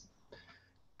to it, just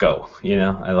go.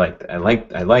 I like that. I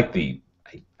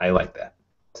like that.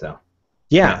 So.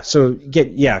 Yeah. So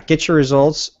get your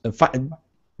results.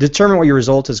 Determine what your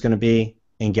result is going to be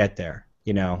and get there.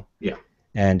 Yeah.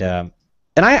 And I'm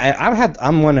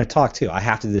going to talk too. I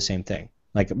have to do the same thing.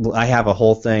 Like I have a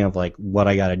whole thing of like what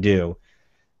I got to do,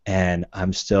 and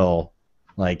I'm still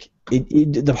like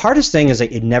the hardest thing is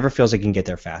like it never feels like you can get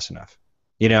there fast enough.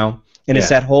 And it's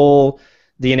that whole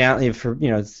the analogy for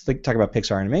like talk about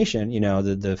Pixar animation.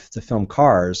 The film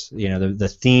Cars.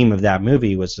 The theme of that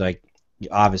movie was like,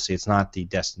 obviously it's not the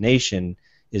destination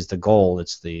is the goal,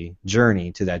 it's the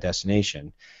journey to that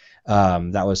destination.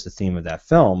 That was the theme of that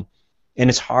film, and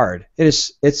it's hard.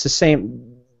 It's the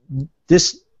same,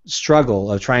 this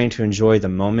struggle of trying to enjoy the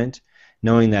moment,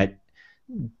 knowing that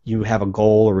you have a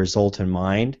goal or result in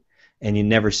mind, and it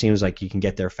never seems like you can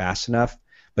get there fast enough,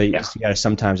 but you got to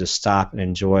sometimes just stop and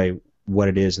enjoy what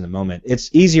it is in the moment. It's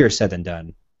easier said than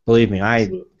done. Believe me,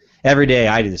 every day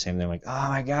I do the same thing. I'm like, oh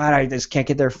my God, I just can't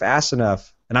get there fast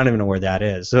enough. And I don't even know where that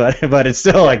is. But it's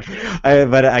still like,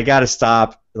 I got to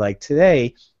stop. Like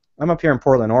today, I'm up here in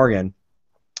Portland, Oregon,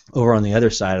 over on the other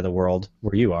side of the world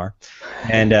where you are.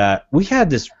 And we had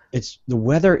this, the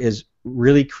weather is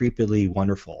really creepily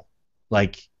wonderful.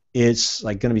 Like it's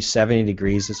like going to be 70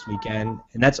 degrees this weekend.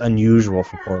 And that's unusual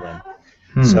for Portland.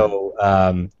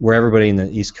 So where everybody in the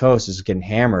East Coast is getting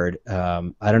hammered,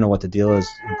 I don't know what the deal is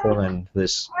in Portland,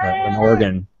 in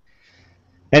Oregon.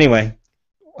 Anyway,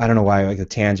 I don't know why I like the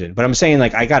tangent, but I'm saying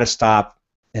like I got to stop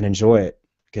and enjoy it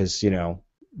because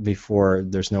before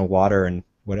there's no water and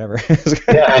whatever.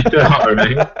 Yeah, I know,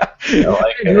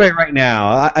 right? Enjoy it right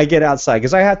now. I get outside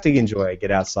because I have to enjoy it.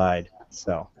 Get outside.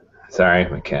 So. Sorry,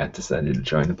 my cat decided to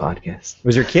join the podcast.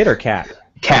 Was your kid or cat?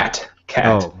 Cat.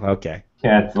 Oh, okay.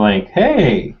 Cat's like,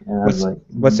 hey. And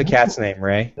what's the cat's name,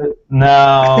 Ray?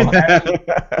 No.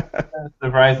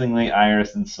 Surprisingly,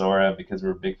 Iris and Sora, because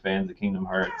we're big fans of Kingdom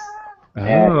Hearts.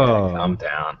 Oh. Calm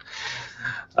down.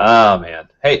 Oh, man.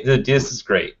 Hey, this is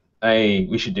great.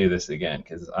 We should do this again,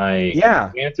 because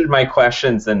I answered my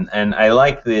questions, and I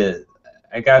like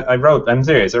I'm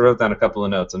serious. I wrote down a couple of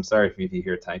notes. I'm sorry if you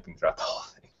hear typing throughout the whole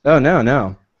thing. Oh,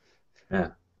 no. Yeah.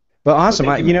 But awesome.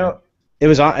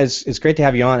 It's great to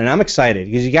have you on, and I'm excited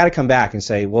because you got to come back and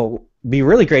say, well, it'd be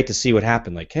really great to see what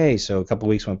happened. Like, hey, so a couple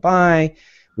weeks went by,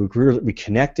 we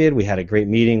connected, we had a great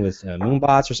meeting with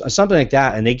Moonbots or something like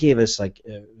that, and they gave us like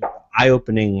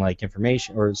eye-opening like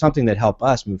information or something that helped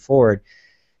us move forward.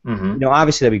 Mm-hmm.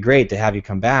 Obviously that'd be great to have you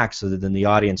come back so that then the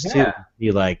audience too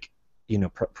be like,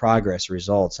 progress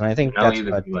results, and I think that's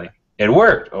what, like it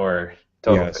worked or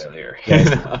Total Yes. failure.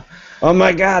 Yes. Oh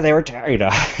my God, they were tired.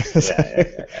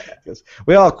 Yeah. 'Cause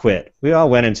we all quit. We all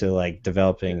went into like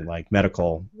developing like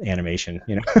medical animation.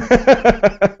 You know. What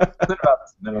about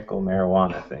this medical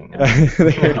marijuana thing?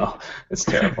 It's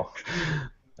terrible.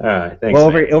 All right, thanks,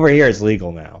 Well, man. over here it's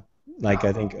legal now. Like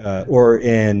I think, or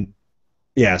in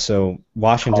yeah, so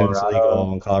Washington's Colorado.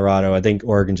 legal in Colorado. I think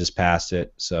Oregon just passed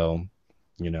it. So,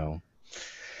 you know,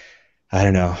 I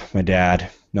don't know. My dad.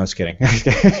 No, just kidding.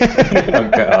 Oh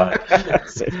God.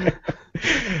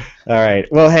 All right.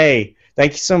 Well, hey,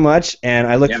 thank you so much, and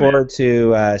I look Yeah, man. forward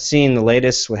to seeing the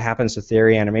latest what happens to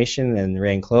Theory Animation and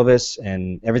Ray and Clovis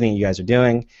and everything you guys are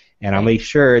doing. And I'll make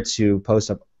sure to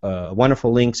post up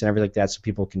wonderful links and everything like that so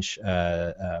people can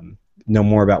know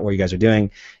more about what you guys are doing.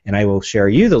 And I will share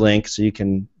you the link so you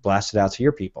can blast it out to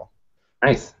your people.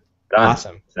 Nice. Done.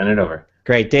 Awesome. Send it over.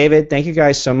 Great, David. Thank you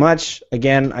guys so much.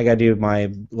 Again, I got to do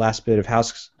my last bit of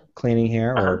house cleaning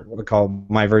here, or what we call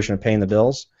my version of paying the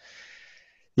bills.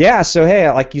 Yeah, so hey,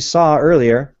 like you saw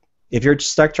earlier, if you're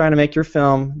stuck trying to make your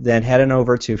film, then head on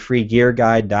over to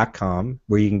freegearguide.com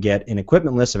where you can get an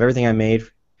equipment list of everything I made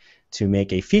to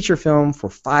make a feature film for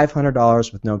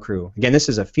 $500 with no crew. Again, this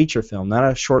is a feature film,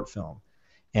 not a short film.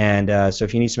 And so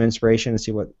if you need some inspiration and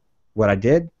see what I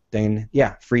did, then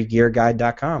yeah,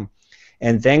 freegearguide.com.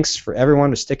 And thanks for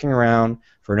everyone for sticking around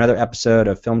for another episode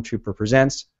of Film Trooper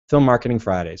Presents Film Marketing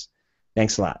Fridays.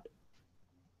 Thanks a lot.